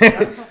 Scott.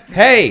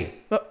 hey,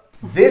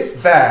 This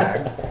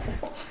bag,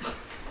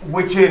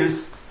 which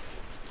is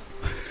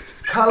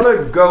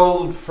colored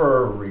gold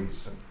for a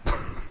reason.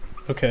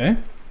 Okay.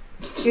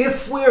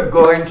 If we're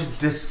going to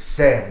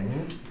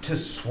descend to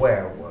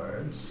swear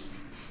words,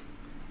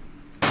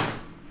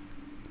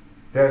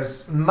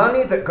 There's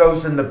money that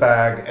goes in the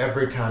bag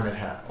every time it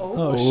happens.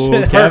 Oh, Ooh,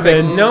 shit.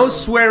 Kevin. No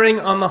swearing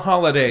on the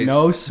holidays.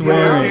 No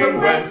swearing. King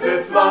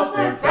Wenceslas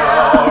looked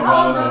out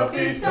on the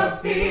feast of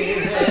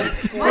Stephen,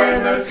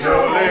 when the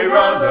snow lay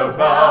round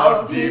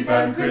about, deep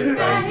and crisp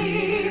and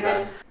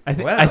even.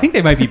 Wow. I think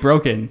they might be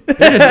broken.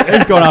 They're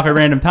just going off at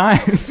random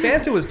times.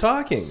 Santa was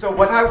talking. So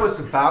what I was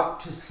about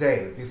to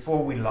say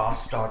before we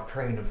lost our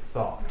train of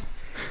thought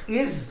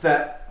is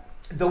that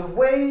the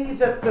way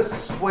that the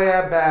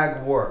swear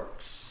bag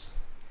works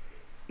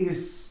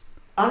is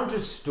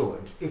understood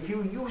if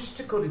you used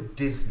to go to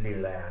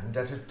Disneyland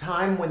at a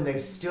time when they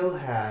still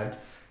had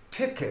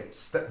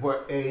tickets that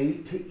were A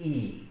to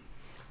E.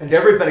 And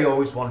everybody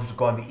always wanted to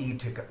go on the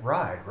E-ticket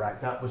ride, right?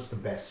 That was the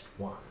best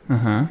one.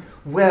 Uh-huh.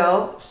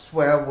 Well,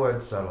 swear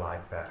words are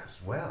like that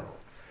as well.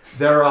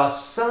 There are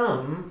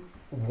some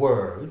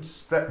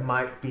words that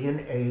might be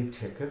an A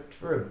ticket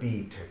or a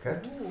B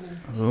ticket,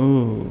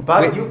 Ooh.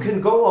 but you can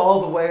go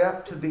all the way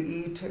up to the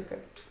E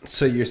ticket.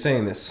 So you're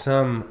saying that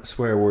some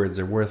swear words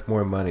are worth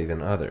more money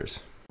than others?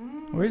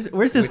 Where's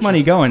this Which money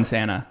is- going,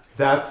 Santa?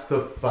 That's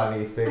the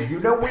funny thing. You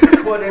know, we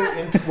put it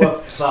into a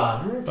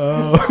fund,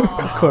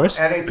 Of course.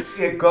 and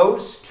it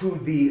goes to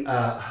the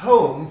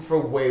Home for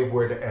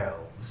Wayward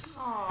Elves.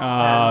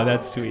 Oh,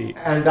 that's sweet.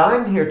 And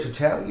I'm here to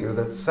tell you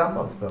that some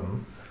of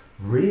them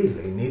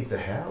really need the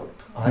help.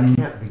 I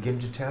can't begin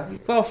to tell you.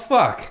 Well,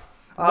 fuck.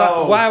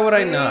 Oh, Why would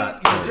I see? not?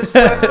 You just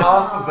went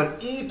off of an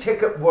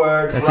e-ticket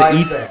word That's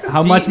right a there.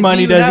 How much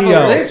money do you does have he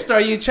a owe? list?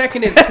 Are you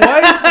checking it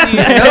twice? Do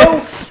you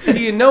know? Do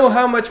you know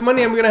how much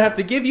money I'm going to have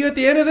to give you at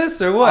the end of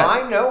this, or what?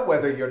 I know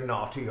whether you're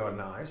naughty or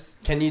nice.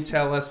 Can you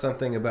tell us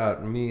something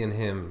about me and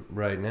him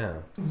right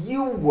now?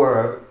 You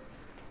were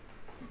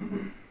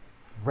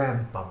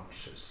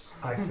rambunctious,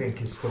 I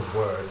think is the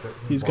word that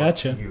we He's want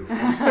gotcha. to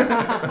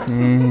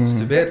use.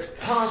 Just a bit. It's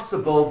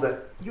possible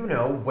that, you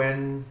know,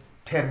 when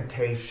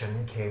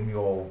temptation came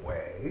your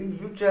way,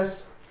 you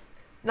just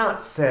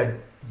not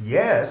said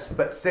yes,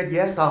 but said,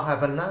 yes, I'll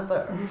have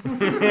another.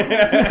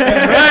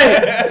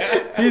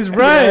 Right. He's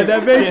right.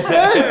 That makes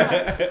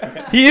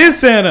sense. He is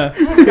Santa.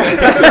 He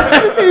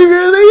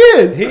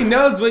really is. He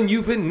knows when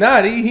you've been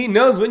naughty. He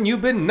knows when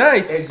you've been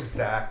nice.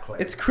 Exactly.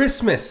 It's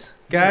Christmas,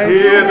 guys.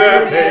 Hear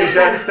the page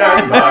and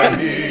stand by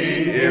me,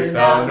 if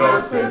thou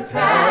knowst the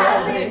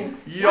telling.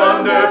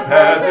 Yonder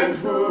peasant,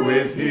 who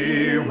is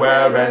he?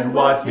 Where and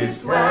what his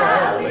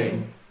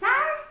dwelling?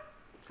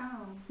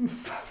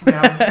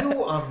 Now,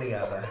 you, on the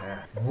other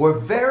hand, were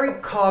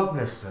very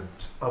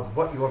cognizant of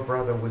what your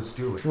brother was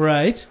doing.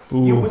 Right.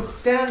 You would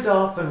stand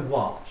off and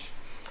watch.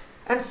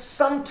 And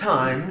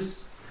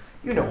sometimes,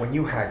 you know, when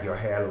you had your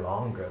hair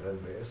longer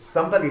than this,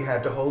 somebody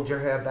had to hold your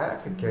hair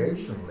back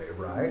occasionally,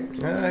 right?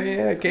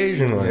 Yeah,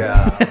 occasionally.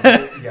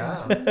 Yeah,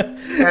 yeah.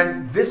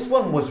 And this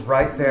one was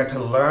right there to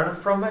learn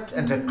from it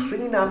and to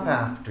clean up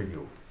after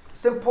you.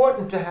 It's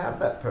important to have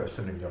that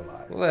person in your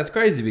life. Well, that's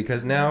crazy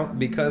because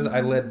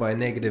I led by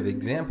negative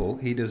example,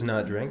 he does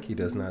not drink, he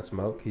does not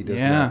smoke, he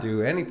does not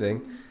do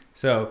anything.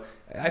 So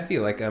I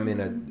feel like I'm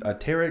in a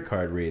tarot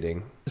card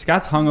reading.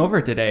 Scott's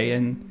hungover today,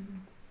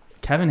 and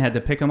Kevin had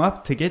to pick him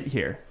up to get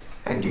here.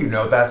 And you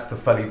know, that's the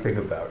funny thing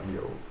about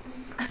you.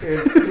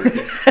 It's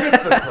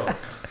difficult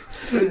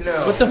to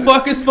know. What the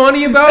fuck is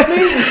funny about me?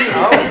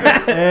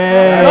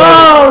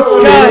 Oh,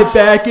 Scott's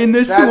back in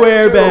the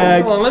swear true.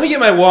 bag. Hold on, let me get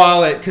my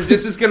wallet because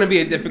this is going to be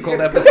a difficult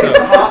episode.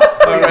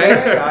 All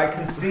right. I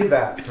can see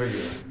that for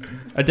you.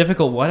 A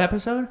difficult what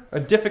episode? A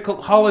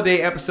difficult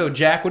holiday episode,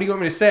 Jack. What do you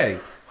want me to say?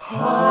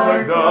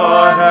 Hark the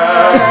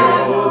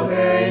herald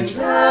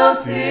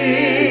angels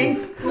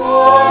sing,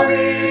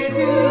 glory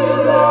to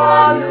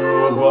the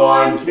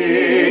newborn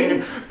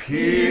King,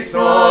 peace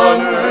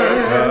on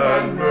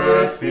earth and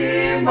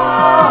mercy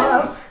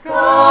mild,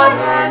 God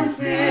and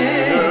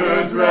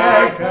sinners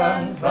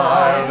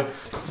reconciled.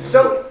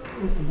 So,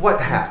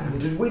 what happened?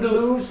 Did we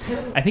lose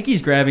him? I think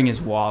he's grabbing his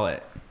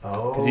wallet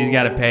Oh. because he's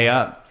got to pay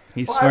up.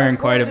 He's Well, swearing I was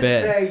quite a going to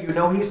bit. Say, you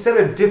know, he said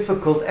a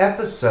difficult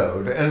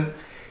episode, and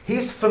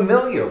he's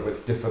familiar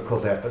with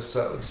difficult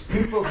episodes.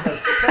 People have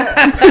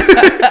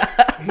said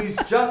he's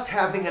just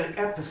having an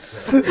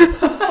episode.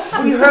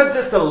 We heard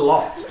this a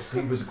lot as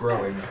he was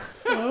growing up.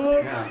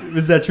 Yeah.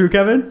 Was that true,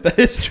 Kevin? That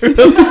is true.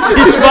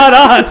 He's spot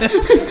on.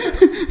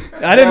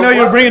 I didn't know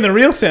you were bringing the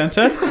real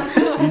Santa.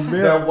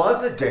 There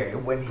was a day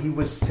when he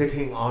was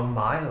sitting on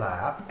my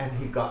lap, and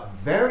he got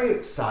very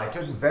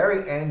excited and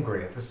very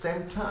angry at the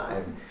same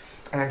time.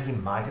 And he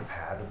might have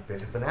had a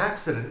bit of an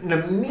accident. And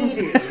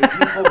immediately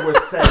people were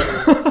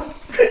saying,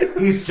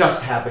 he's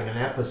just having an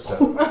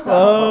episode. That's what's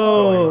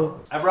going on.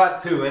 I brought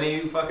two. Any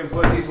of you fucking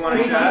pussies want a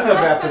Speaking shot? of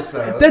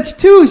episodes, That's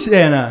two,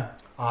 Santa.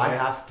 I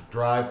have to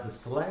drive the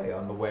sleigh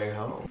on the way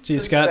home. Geez,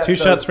 Just Scott, set 2 those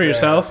shots for there.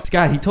 yourself.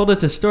 Scott, he told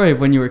us a story of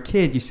when you were a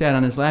kid. You sat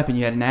on his lap and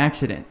you had an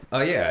accident. Oh,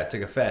 yeah. I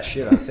took a fast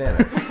shit on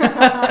Santa.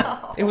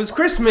 It was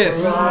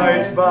Christmas.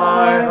 Rise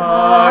by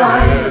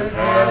highest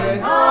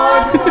heaven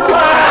on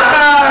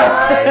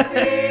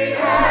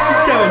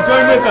Kevin,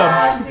 join with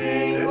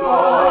them.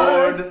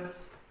 Lord.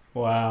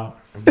 Wow.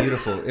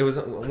 Beautiful. It was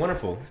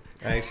wonderful.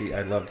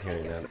 I loved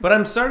hearing that. But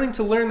I'm starting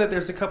to learn that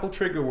there's a couple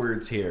trigger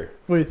words here.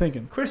 What are you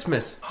thinking?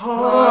 Christmas.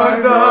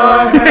 Hark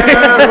the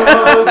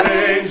herald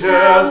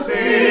angels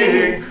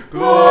sing,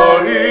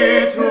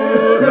 glory to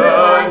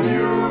the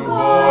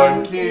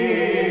newborn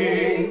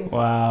King.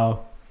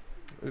 Wow.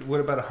 What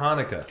about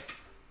Hanukkah?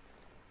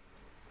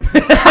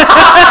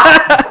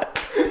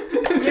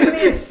 Give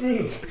me a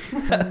C.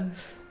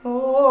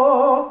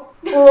 Oh,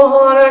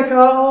 Hanukkah,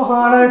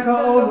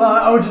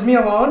 oh, just me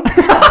alone?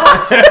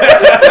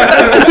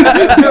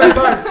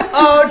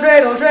 Oh,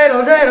 dreidel,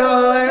 dreidel,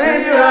 dreidel,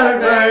 and you gotta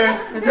play.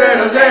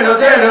 Dreidel, dreidel,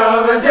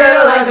 dreidel, and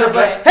dreidel likes to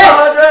play. Hey!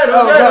 Oh,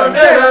 dreidel, dreidel,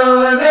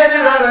 dreidel, and then you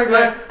gotta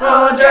play.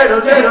 Oh,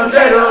 dreidel, dreidel,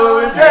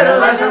 dreidel, and dreidel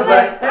likes to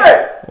play. Hey!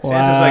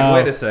 Santa's like,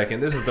 wait a second,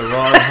 this is the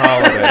wrong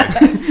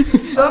holiday.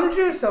 Some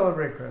Jews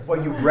celebrate Christmas.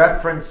 Well, you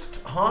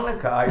referenced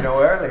Hanukkah, I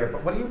know earlier,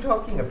 but what are you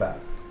talking about?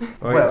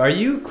 Well, are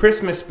you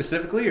Christmas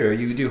specifically, or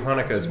you do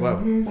Hanukkah as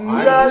well?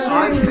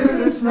 Dashing through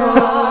the snow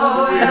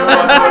in a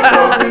one-horse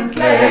open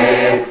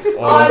sleigh,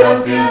 o'er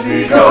the fields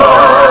we go,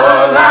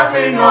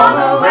 laughing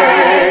all the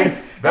way.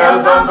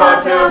 Bells on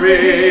bobtail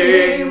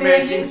ring,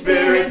 making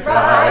spirits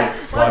bright.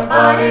 What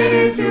fun it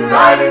is to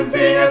ride and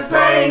sing a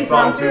sleighing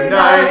song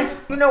tonight.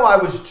 You know, I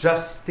was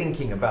just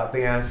thinking about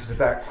the answer to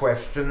that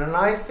question, and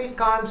I think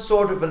I'm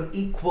sort of an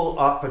equal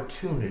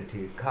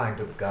opportunity kind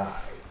of guy.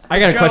 I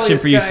got a question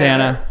for you, Jolliest guy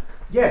Santa. ever.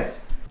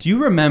 Yes. Do you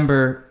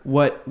remember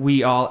what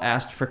we all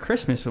asked for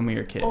Christmas when we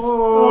were kids?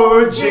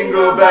 Oh,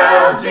 jingle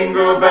bells,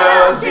 jingle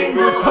bells,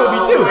 jingle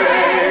all the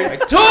way. I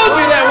told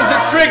you that was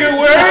a trigger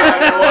word! I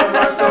know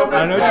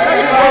what you're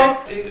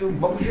talking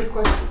about. What was your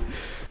question?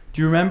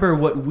 Do you remember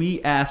what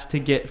we asked to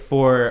get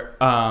for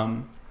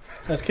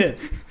As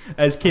kids.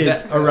 as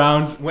kids That-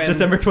 around When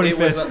December 25th? It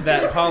was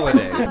that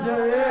holiday. Said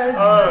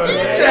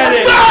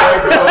it.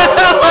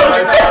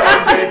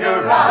 Take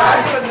a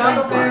ride,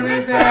 and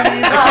spirits any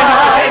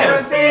night,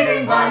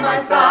 proceeding by my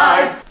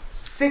side.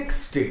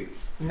 60.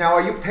 Now,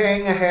 are you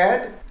paying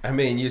ahead? I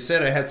mean, you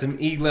said I had some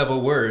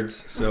E-level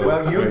words, so...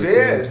 Well, you I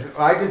did. assumed.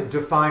 I didn't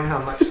define how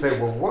much they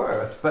were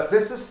worth, but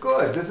this is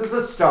good. This is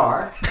a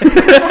start.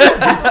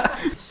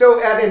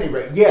 So, at any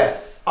rate,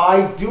 yes,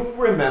 I do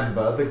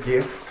remember the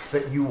gifts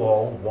that you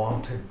all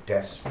wanted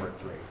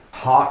desperately.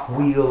 Hot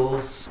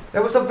Wheels.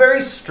 There was a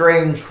very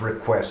strange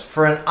request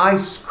for an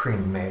ice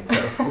cream maker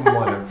from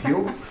one of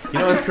you. You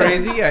know what's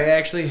crazy? I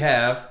actually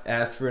have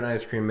asked for an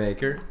ice cream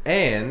maker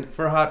and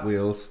for Hot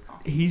Wheels.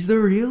 He's the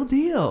real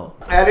deal.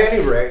 At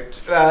any rate,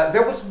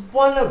 there was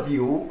one of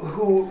you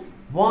who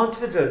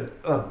wanted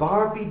a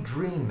Barbie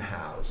dream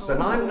house,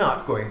 and I'm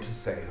not going to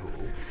say who.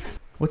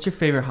 What's your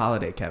favorite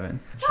holiday,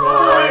 Kevin? Joy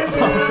to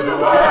the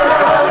world,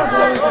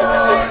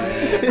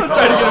 I'm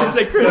trying to get him to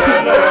say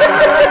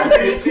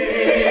Christmas.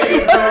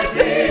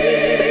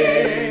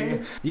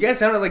 You guys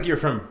sounded like you're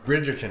from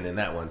Bridgerton in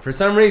that one. For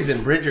some reason,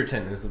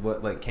 Bridgerton is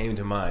what like came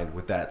to mind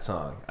with that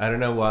song. I don't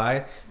know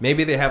why.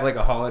 Maybe they have like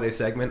a holiday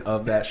segment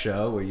of that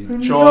show where you...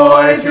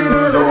 Joy to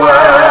the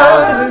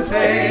world, the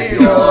Savior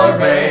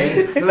reigns.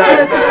 Stop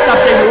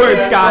saying the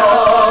word, Scott.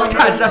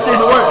 Scott, stop saying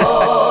the word.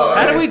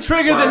 How do we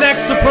trigger the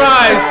next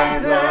surprise?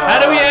 How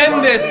do we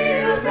end this?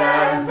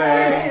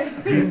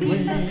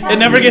 It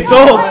never gets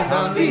old.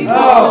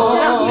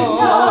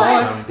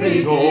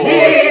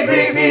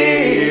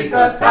 Repeat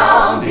the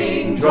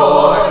sounding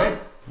joy.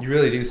 You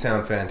really do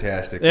sound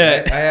fantastic.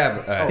 Yeah. I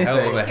have a hell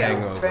of a Thank you.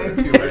 hangover. Thank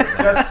you. It's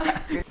just,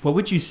 What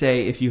would you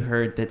say if you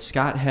heard that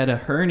Scott had a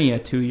hernia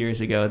 2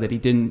 years ago that he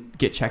didn't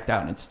get checked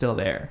out and it's still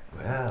there?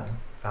 well,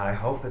 I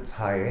hope it's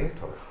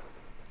hiatal.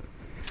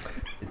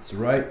 It's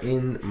right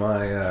in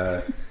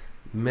my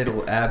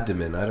middle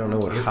abdomen. I don't know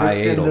what If hiatal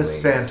it's in the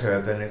means. center,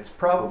 then it's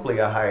probably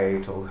a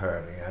hiatal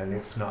hernia, and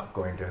it's not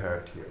going to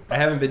hurt you. I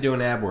haven't been doing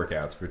ab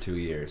workouts for 2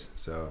 years,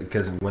 so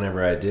because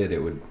whenever I did, it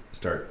would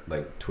start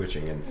like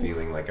twitching and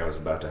feeling like I was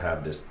about to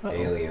have this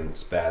alien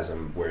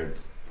spasm where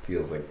it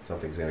feels like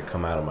something's going to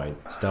come out of my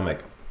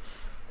stomach.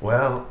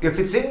 Well, if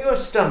it's in your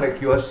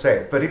stomach, you're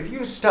safe. But if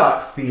you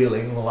start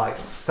feeling like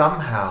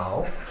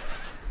somehow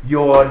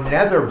your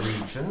nether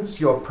regions,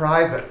 your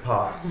private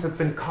parts, have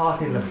been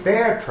caught in a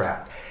bear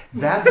trap,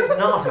 that's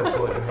not a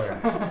good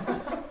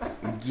hernia.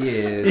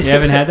 Yes. You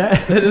haven't had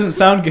that? That doesn't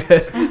sound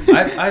good.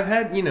 I've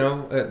had, you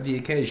know, the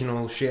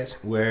occasional shit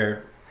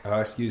where,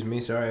 excuse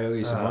me, sorry, I owe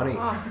you some money.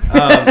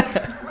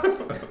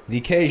 The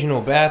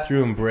occasional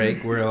bathroom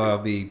break where I'll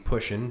be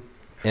pushing,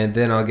 and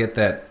then I'll get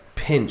that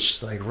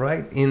pinch, like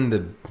right in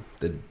the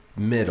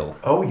middle.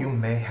 Oh, you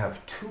may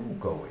have two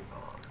going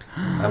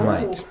on. I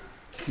might.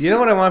 You know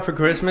what I want for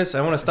Christmas?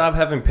 I want to stop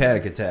having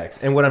panic attacks.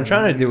 And what I'm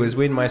trying to do is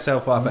wean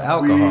myself off of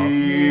alcohol.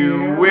 We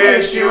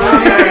wish you a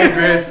Merry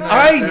Christmas.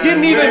 I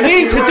didn't even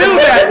mean to do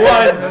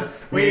that one!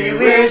 We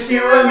wish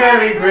you a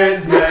Merry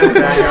Christmas and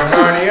your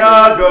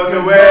hernia goes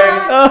away.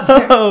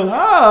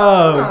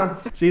 Oh.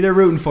 See, they're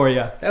rooting for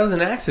you. That was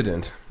an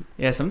accident.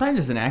 Yeah, sometimes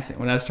it's an accident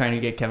when I was trying to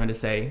get Kevin to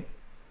say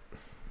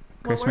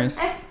Christmas.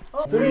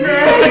 We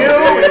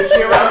wish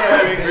you a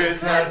Merry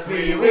Christmas.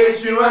 We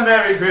wish you a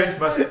Merry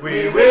Christmas.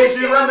 We wish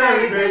you a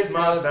Merry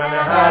Christmas and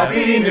a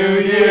Happy New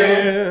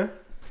Year.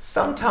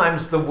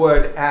 Sometimes the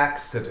word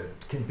accident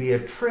can be a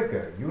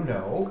trigger, you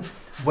know.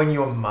 When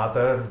your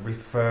mother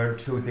referred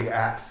to the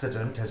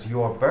accident as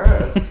your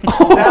birth,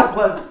 that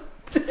was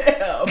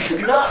not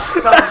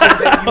something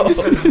that you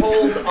should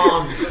hold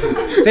on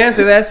to.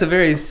 Santa, that's a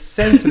very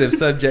sensitive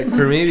subject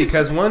for me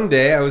because one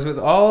day I was with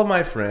all of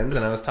my friends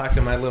and I was talking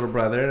to my little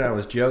brother and I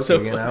was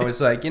joking and I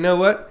was like, you know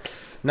what?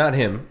 Not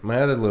him,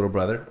 my other little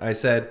brother. I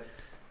said,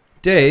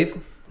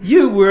 Dave,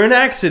 you were an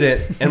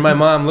accident. And my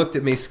mom looked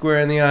at me square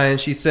in the eye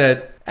and she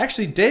said,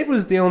 actually, Dave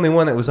was the only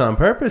one that was on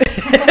purpose.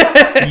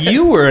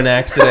 You were an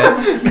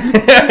accident.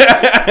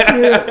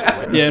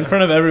 Yeah, in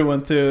front of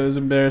everyone too. It was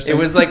embarrassing. It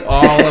was like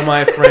all of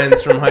my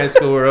friends from high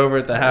school were over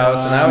at the house,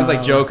 and I was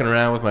like joking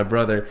around with my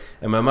brother,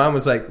 and my mom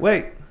was like,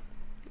 "Wait,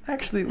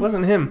 actually, it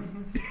wasn't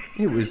him.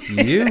 It was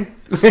you."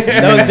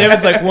 That was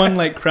David's like one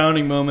like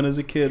crowning moment as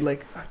a kid.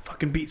 Like, I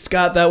fucking beat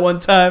Scott that one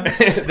time.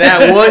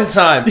 That one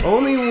time,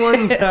 only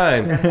one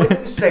time.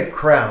 When you say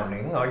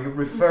crowning, are you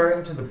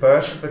referring to the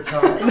birth of a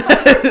child?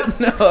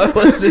 No, I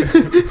wasn't.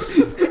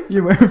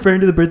 You're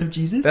referring to the birth of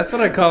Jesus? That's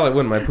what I call it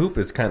when my poop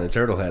is kind of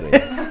turtle-headed.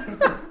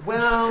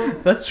 Well,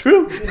 That's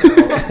true.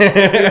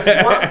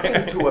 it's one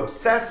thing to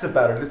obsess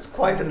about it. It's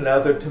quite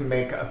another to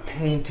make a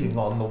painting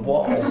on the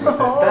wall with it.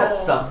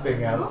 That's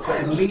something else.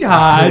 At least.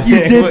 God,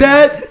 you did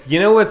that? You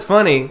know what's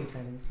funny?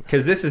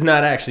 Because this is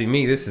not actually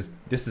me. This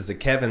is a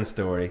Kevin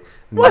story.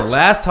 What? The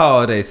last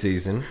holiday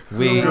season,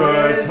 we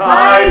Good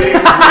tidings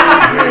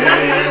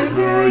we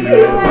bring to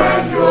you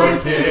and your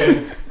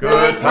kin.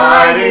 Good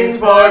tidings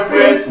for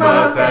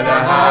Christmas and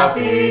a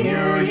happy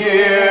new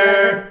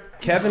year.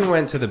 Kevin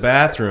went to the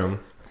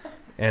bathroom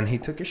and he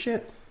took a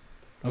shit.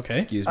 Okay.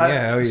 Excuse me,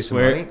 I owe you some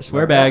money.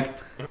 Swear bag.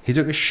 He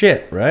took a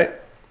shit, right?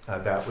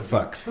 That would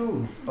Fuck. be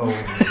 2. Oh,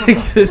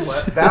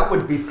 well, that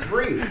would be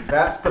 3.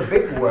 That's the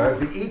big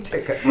word, the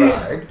e-ticket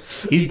ride.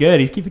 He's good.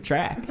 He's keeping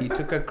track. He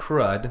took a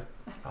crud.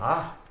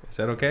 Ah, Is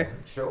that okay?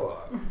 sure.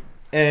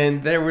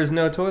 And there was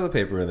no toilet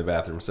paper in the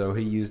bathroom, so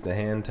he used the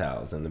hand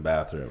towels in the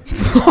bathroom.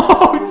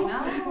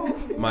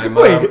 My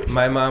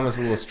mom was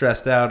a little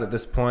stressed out at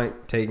this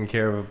point, taking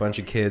care of a bunch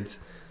of kids.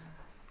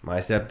 My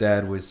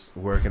stepdad was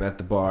working at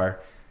the bar,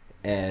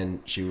 and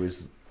she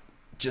was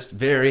just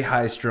very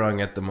high-strung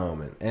at the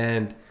moment.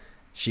 And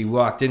she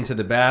walked into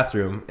the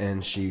bathroom,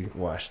 and she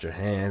washed her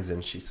hands,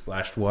 and she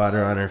splashed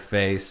water on her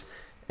face,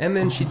 and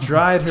then she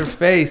dried her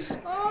face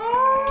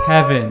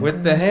Kevin.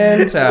 with the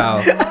hand towel.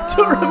 I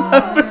don't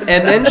remember.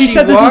 And then He she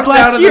said this was walked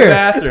last out of year. the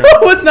bathroom.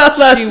 It was not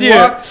last She year.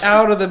 walked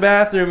out of the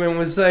bathroom and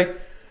was like,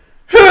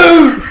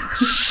 "Who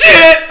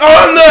shit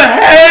on the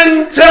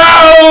hand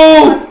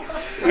towel?"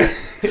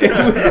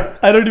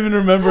 I don't even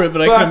remember it,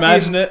 but I can Fucking-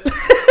 imagine it.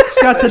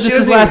 Scott said She this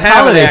was doesn't even last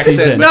have an holiday accent,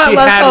 season. but Not she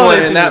last had holiday one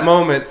in season. that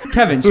moment.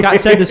 Kevin, Scott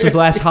said this was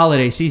last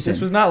holiday season.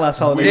 This was not last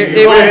holiday. It-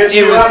 season. it was- wish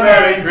you a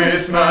Merry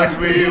Christmas.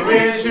 We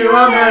wish you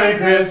a Merry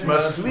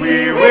Christmas.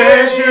 We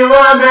wish you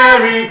a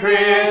Merry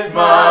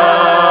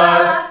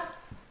Christmas.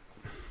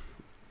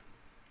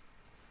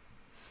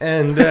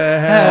 And a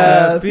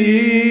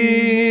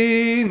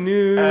happy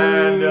new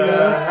And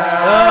a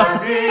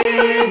Happy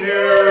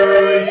New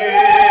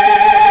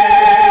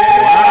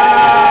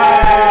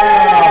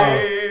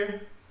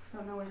Year.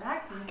 Don't know where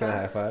that came Can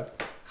I from. high five?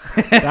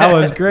 That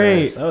was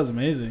great. That was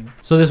amazing.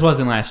 So this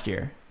wasn't last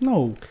year.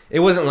 No. It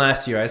wasn't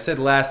last year. I said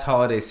last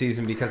holiday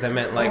season because I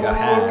meant like a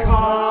half. Fuck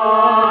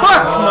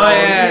my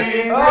ass.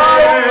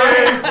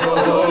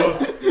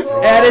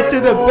 Add it to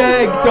the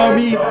bag,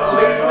 dummies. At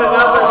least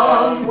another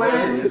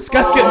 220.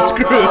 Scott's getting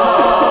screwed.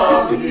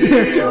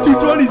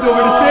 220s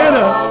over to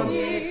Santa.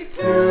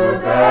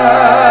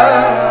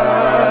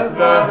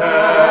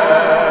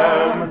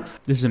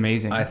 This is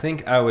amazing. I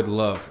think I would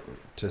love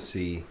to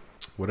see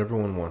what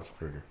everyone wants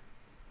for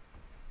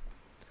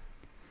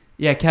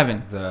Yeah,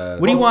 Kevin. the.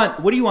 What do you want?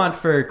 What do you want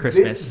for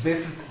Christmas?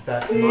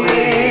 That's I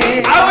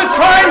was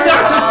trying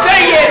not to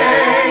say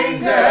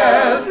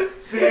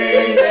it.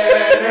 Sing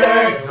in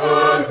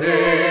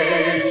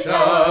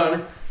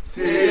exhortation.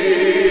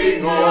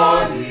 Sing,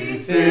 all ye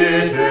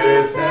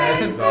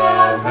citizens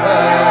of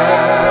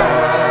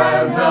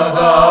heaven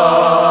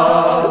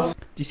above.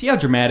 Do you see how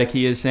dramatic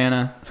he is,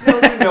 Santa?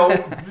 No,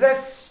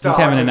 let's start.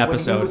 having an when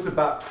episode. He was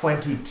about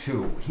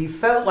 22. He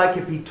felt like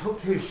if he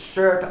took his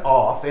shirt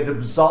off, it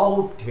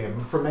absolved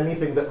him from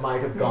anything that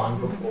might have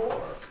gone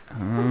before.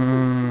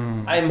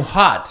 I'm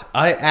hot.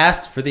 I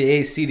asked for the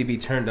AC to be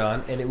turned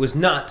on, and it was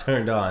not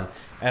turned on,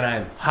 and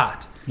I'm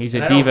hot. He's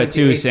And a I don't diva think the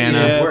too, AC Santa.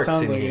 Yeah, it works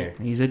sounds in like here.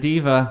 He's a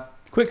diva.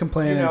 Quit You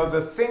complaining. know,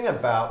 the thing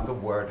about the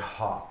word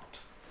hot,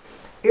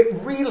 it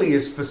really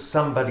is for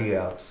somebody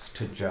else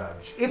to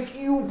judge. If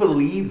you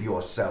believe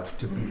yourself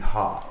to be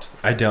hot,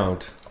 I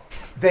don't.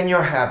 then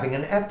you're having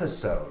an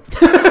episode.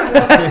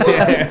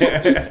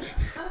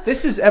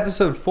 This is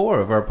episode 4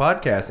 of our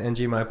podcast,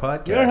 NG My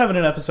Podcast. We are having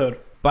an episode.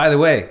 By the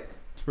way,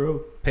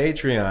 True.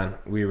 Patreon,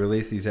 we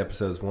release these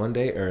episodes one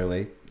day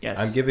early. Yes.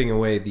 I'm giving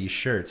away these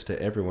shirts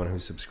to everyone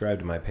who's subscribed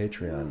to my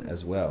Patreon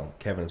as well.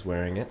 Kevin's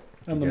wearing it.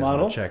 If I'm you the guys wanna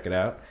model. Check it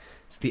out.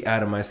 It's the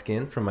Out of My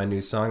Skin from my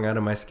new song, Out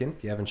of My Skin.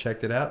 If you haven't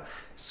checked it out,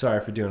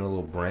 sorry for doing a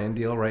little brand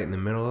deal right in the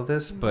middle of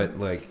this, but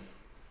like,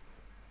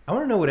 I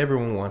want to know what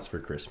everyone wants for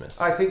Christmas.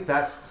 I think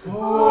that's. Scott,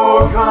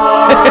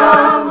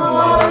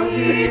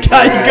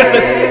 you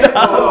gotta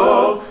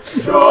stop.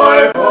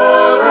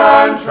 Joyful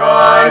and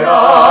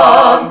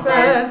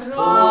triumphant,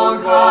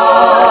 O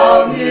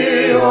come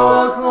ye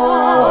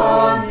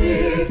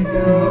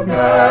to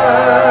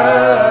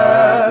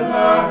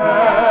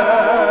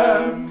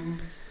Bethlehem.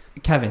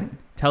 Kevin,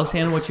 tell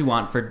Santa what you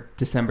want for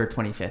December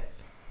 25th.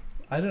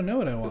 I don't know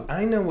what I want.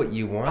 I know what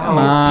you want. Come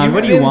on, You've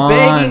what do you been want?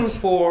 begging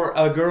for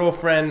a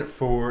girlfriend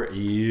for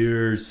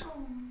years.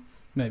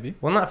 Maybe.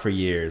 Well, not for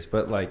years,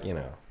 but like, you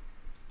know,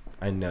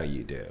 I know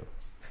you do.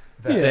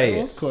 Yeah, Say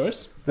it. of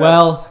course.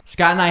 Well,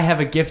 Scott and I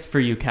have a gift for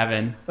you,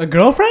 Kevin. A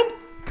girlfriend?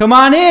 Come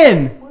on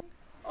in.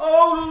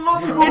 Oh,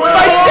 look It's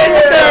my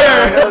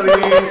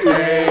sister.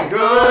 Say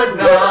good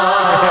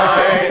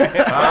night.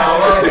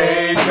 Our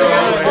angel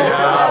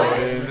now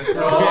in the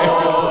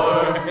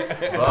storm.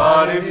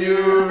 But if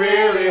you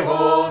really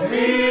hold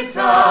me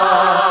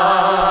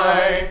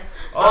tight,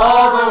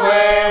 all the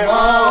way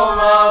home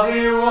I'll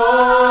be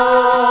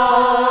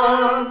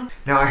warm.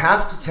 Now I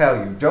have to tell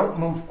you, don't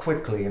move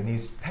quickly in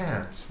these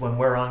pants when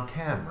we're on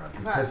camera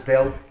because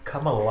they'll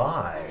come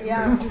alive.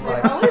 Yeah, It's they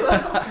like- probably will.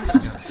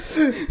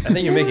 I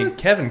think you're making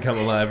Kevin come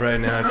alive right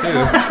now,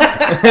 too.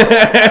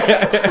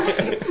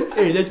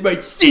 Hey, that's my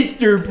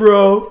sister,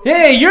 bro.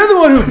 Hey, you're the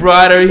one who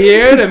brought her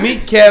here to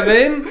meet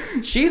Kevin.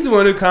 She's the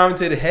one who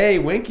commented, hey,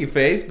 winky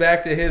face,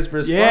 back to his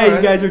response. Yeah,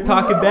 you guys are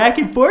talking back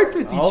and forth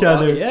with each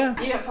other. Yeah.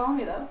 You didn't follow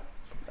me though.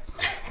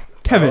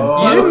 Kevin,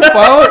 Oh. You didn't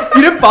follow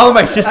you didn't follow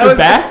my sister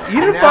back? You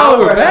didn't Now follow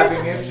her we're back?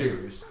 having issues.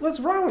 What's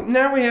wrong with...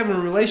 Now we're having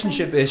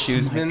relationship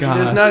issues. Oh my Man, God.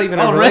 there's not even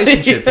a Already?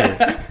 relationship here.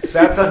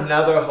 That's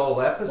another whole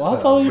episode. Well,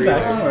 I'll follow you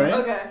back. really. Don't worry.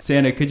 Okay.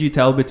 Santa, could you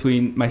tell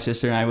between my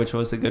sister and I which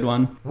was the good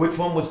one? Which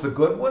one was the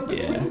good one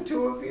between Yeah. the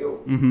two of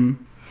you?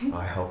 Mm-hmm.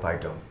 I hope I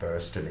don't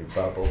burst any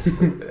bubbles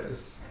with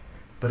this.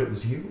 But it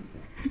was you.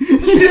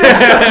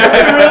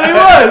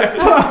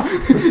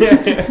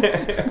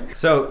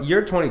 So,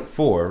 you're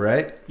 24,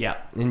 right? Yeah.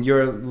 And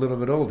you're a little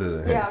bit older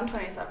than him. Yeah, I'm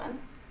 27.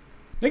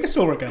 They can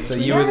still work out. So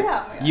between you us. were the,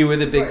 Yeah. you were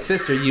the big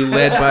sister. You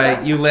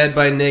led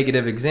by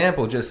negative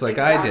example, just like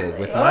I did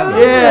with my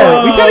little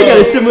Yeah, we kind of got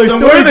a similar So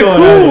story we're the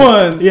going cool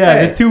on. ones. Yeah,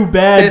 Hey, the two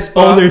bad Fist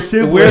bump. older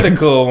siblings. We're the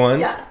cool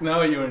ones. Yes.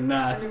 No, you are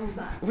not.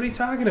 100%. What are you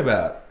talking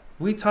about?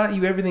 We taught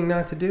you everything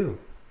not to do.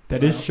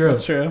 That is true.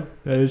 That's true.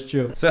 That is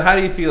true. So how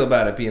do you feel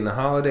about it being the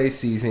holiday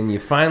season? You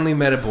finally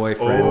met a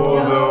boyfriend. Oh,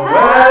 the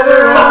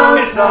weather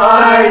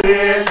outside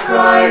is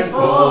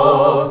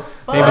frightful.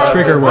 They have a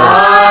trigger word.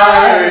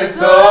 Fire is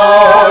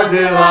so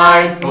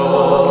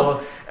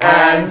delightful.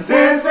 And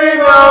since we've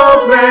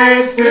no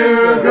place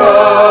to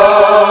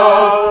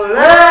go,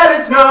 let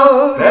it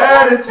snow,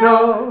 let it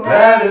snow,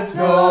 let it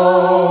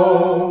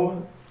snow.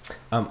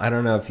 I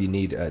don't know if you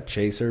need a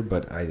chaser,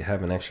 but I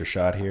have an extra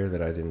shot here that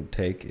I didn't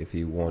take. If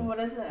you want, What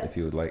is it? if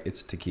you would like,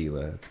 it's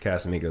tequila. It's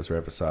Casamigos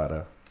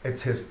Reposado.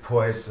 It's his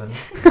poison.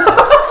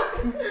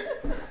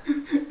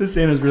 The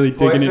Santa's really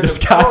digging Poison into of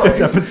Scott this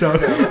choice.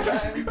 episode.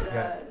 I'm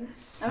dead.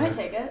 I might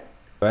take it.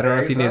 I don't know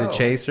There if you you need go. a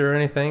chaser or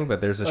anything,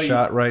 but there's a Oh, you-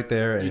 shot right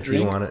there, and you if you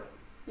drink? want it.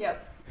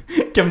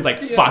 Yep. Kevin's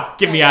like, fuck,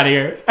 get me out of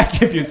here. I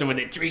can't be someone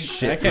that drinks.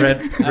 Shit, can't- red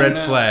I don't red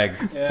know. flag.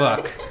 Yeah.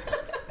 Fuck.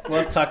 We'll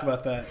have to talk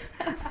about that.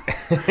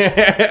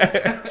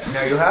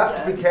 Now you have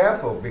to be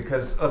careful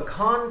because a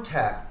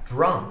contact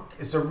drunk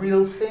is a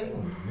real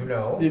thing, you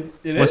know. It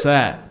What's is.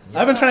 that?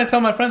 I've been trying to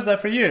tell my friends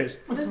that for years.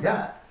 What is Yeah.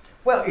 that?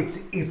 Well, it's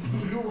if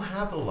you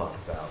have a lot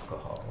of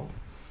alcohol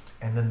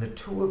and then the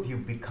two of you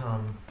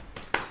become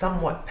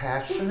somewhat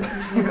passionate,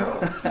 you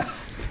know,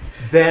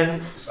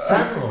 then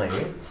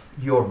suddenly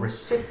your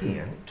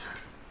recipient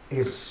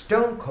is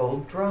stone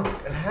cold drunk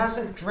and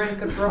hasn't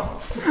drank a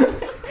drop.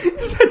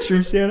 Is that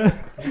true, Santa?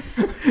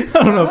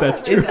 I don't know if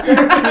that's true.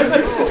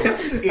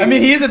 I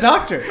mean, he is a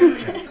doctor.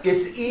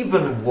 It's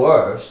even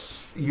worse,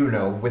 you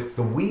know, with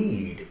the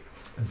weed.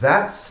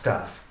 That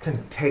stuff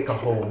can take a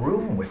whole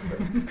room with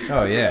them.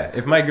 Oh yeah.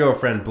 If my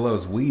girlfriend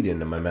blows weed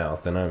into my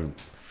mouth, then I'm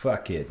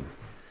fucking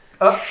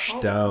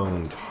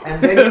stoned.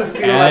 And then you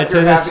feel Add like to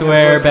you're the having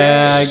swear a good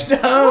bag.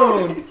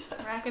 Stoned.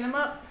 Racking them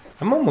up.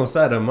 I'm almost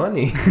out of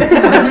money.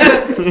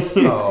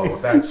 Oh,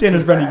 that's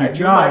Santa's too running you bad.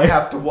 dry. You might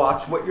have to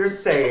watch what you're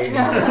saying.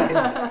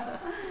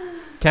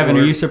 Kevin,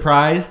 are you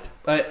surprised?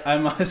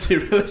 I'm honestly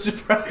really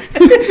surprised.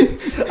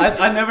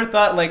 I never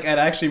thought like I'd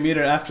actually meet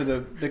her after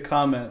the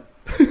comment.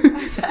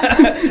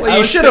 Well,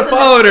 you should have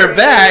followed her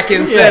back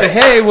and said,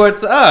 "Hey,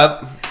 what's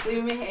up?"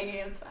 Leave me hanging.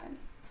 It's fine.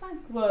 It's fine.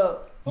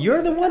 Well,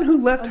 You're the one who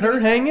left her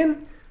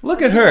hanging?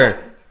 Look at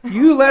her.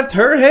 You left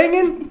her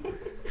hanging?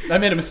 I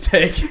made a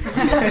mistake.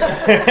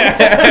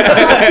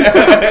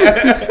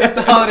 It's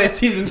the holiday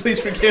season. Please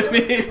forgive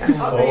me.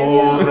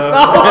 Oh, the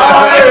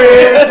fire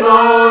is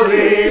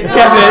slowly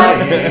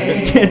dying.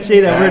 Kevin, you can't say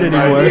that word And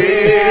my anymore.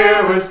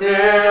 dear, we're still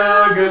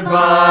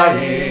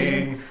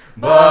goodbying.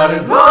 But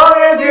as long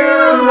as you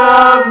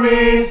love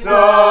me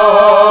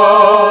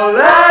so,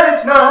 let it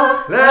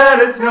snow, let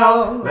it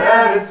snow,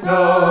 let let it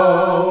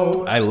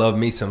snow. I love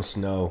me some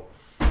snow.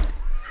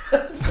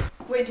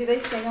 Wait, do they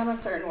sing on a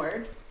certain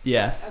word?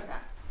 Yeah.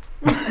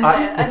 Okay.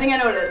 I think I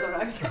know what it is. I'm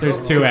not excited.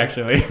 There's two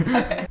actually.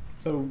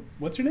 So,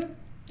 what's your name?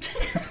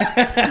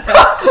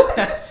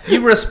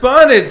 You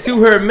responded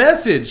to her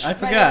message. I My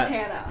forgot.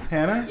 name's Hannah.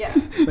 Hannah? Yeah,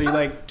 So you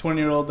like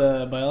 20-year-old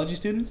biology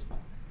students?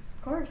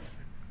 of course.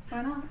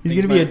 Why not? He's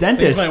gonna be a Things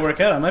dentist. might work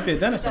out. I might be a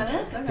dentist. someday.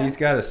 Dennis? Okay. He's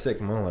got a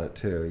sick mullet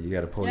too. You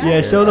got to pull. Yeah. your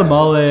Yeah, hair show the out.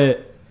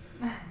 mullet.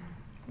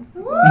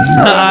 Woo!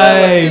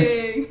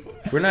 Nice.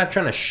 We're not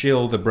trying to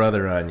shill the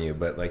brother on you,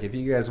 but like if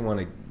you guys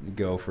want to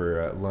go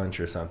for lunch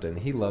or something,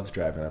 he loves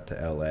driving up to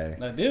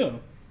LA. I do.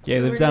 Yeah,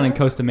 he lives down in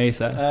Costa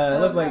Mesa. I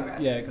live like,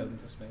 okay. yeah, cousin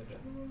this major.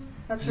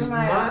 That's You for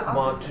my might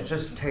want office to is.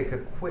 just take a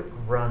quick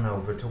run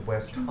over to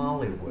West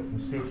Hollywood and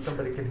see if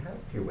somebody can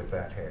help you with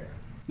that hair.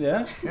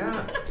 Yeah?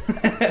 Yeah.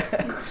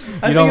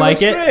 You don't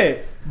like it?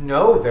 Great.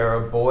 No, there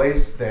are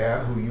boys there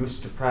who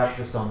used to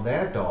practice on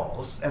their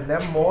dolls, and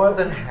they're more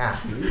than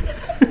happy.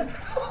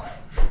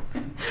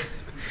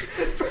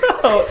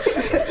 Bro,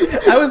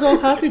 I was all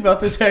happy about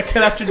this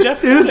haircut after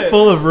Jeff It did was it.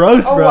 full of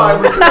roast, Oh, bro. I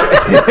was.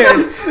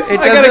 It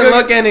doesn't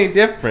look any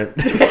different.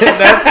 That's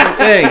the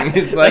thing.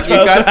 It's like That's you why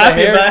I was got so the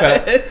happy about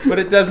haircut, it. but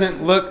it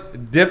doesn't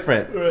look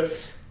different.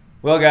 Right.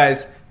 Well,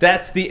 guys,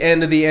 that's the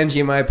end of the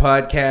NGMI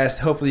podcast.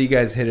 Hopefully, you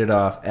guys hit it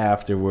off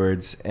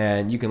afterwards,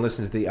 and you can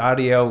listen to the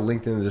audio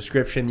linked in the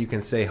description. You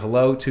can say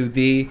hello to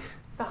the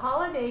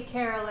holiday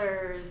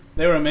carolers.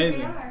 They were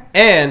amazing.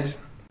 and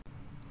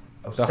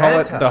Oh, the,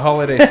 Santa. the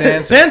holiday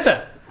Santa.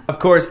 Santa! Of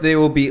course, they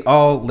will be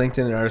all linked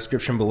in our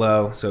description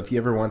below. So if you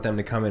ever want them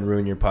to come and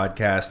ruin your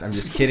podcast, I'm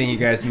just kidding. You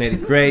guys made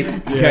it great.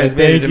 You guys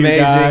made it thank you,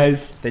 amazing.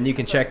 guys. Then you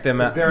can check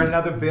them Is out. there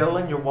another bill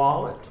in your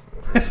wallet?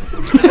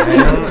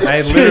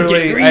 I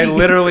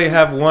literally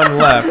have one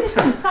left.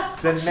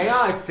 Then may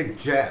I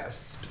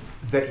suggest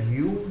that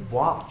you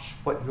watch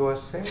what you're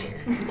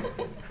saying?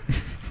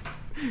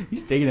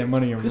 He's taking that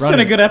money and It's running.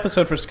 been a good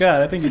episode for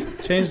Scott. I think he's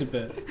changed a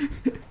bit.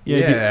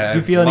 Yeah, do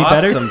you feel I've any lost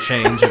better? some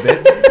change a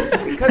bit.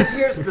 Because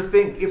here's the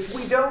thing, if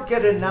we don't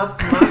get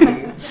enough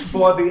money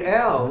for the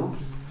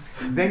elves,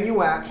 then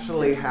you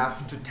actually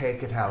have to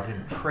take it out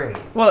in trade.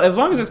 Well, as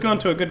long as it's going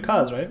to a good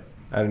cause, right?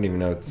 I don't even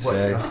know what to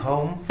What's say. the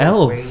home for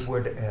Elves.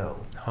 wayward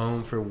elves?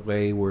 Home for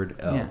wayward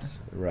elves.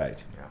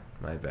 Right. Yeah.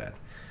 My bad.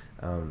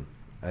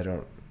 I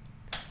don't.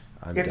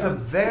 I'm It's done. a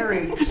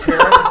very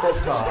charitable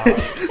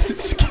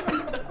cause.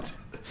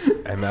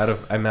 I'm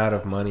out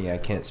of money. I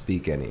can't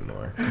speak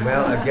anymore.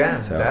 Well,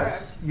 again, So-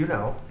 that's, you've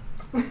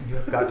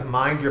got to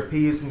mind your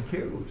P's and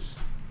Q's.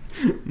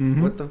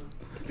 What the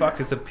fuck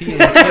is a P?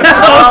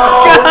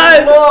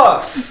 Oh,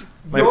 look!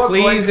 My You're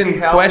pleas going to be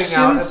and helping out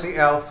questions? at the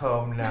elf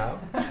home now.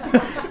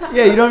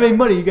 Yeah, you don't make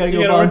money. You gotta You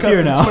go gotta work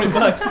volunteer up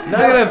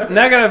now. this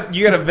 $20.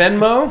 You got a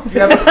Venmo? Do you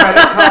have a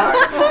credit card?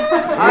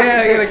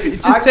 Yeah,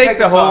 just take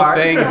the whole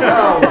thing.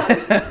 Oh.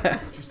 Did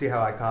you see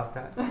how I caught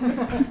that?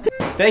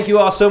 Thank you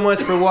all so much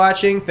for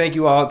watching. Thank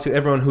you all to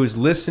everyone who's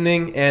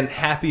listening, and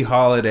happy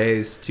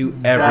holidays to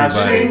Dashing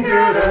everybody.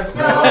 through the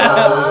snow,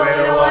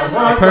 where one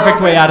was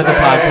Perfect way out of the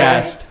always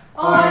podcast.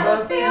 On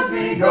the fields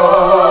we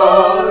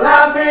go,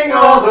 laughing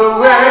all the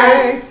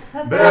way.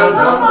 Bells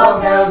on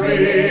bobtail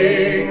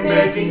ring,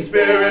 making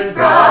spirits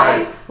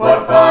bright.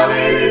 What fun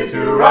it is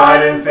to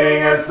ride and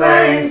sing a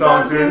sleighing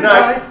song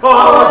tonight.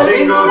 Oh,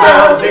 jingle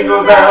bells,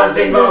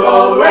 jingle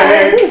all the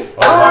way.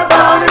 Oh, what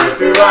fun it is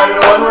to ride in a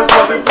one-horse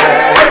open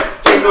sleigh.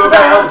 Jingle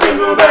bells,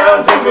 jingle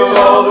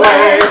all the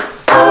way.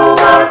 Oh,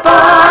 what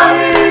fun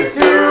it is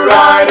to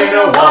ride in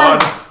a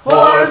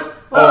one-horse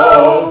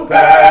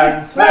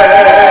open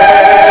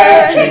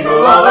sleigh.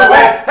 Jingle all the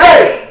way,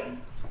 hey!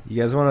 You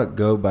guys want to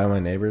go by my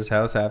neighbor's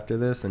house after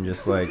this and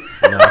just like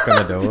knock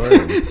on the door?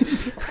 And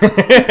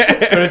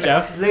Go to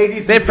Jeff's.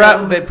 Ladies They and prob-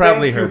 gentlemen, they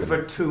probably thank heard you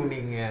them. for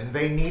tuning in.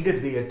 They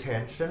needed the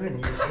attention, and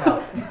you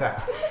helped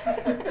that.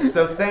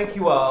 So thank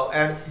you all.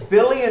 And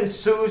Billy and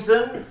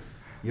Susan,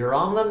 you're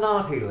on the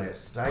naughty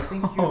list. I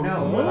think you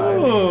know what I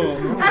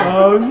mean.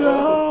 Oh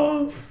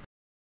no.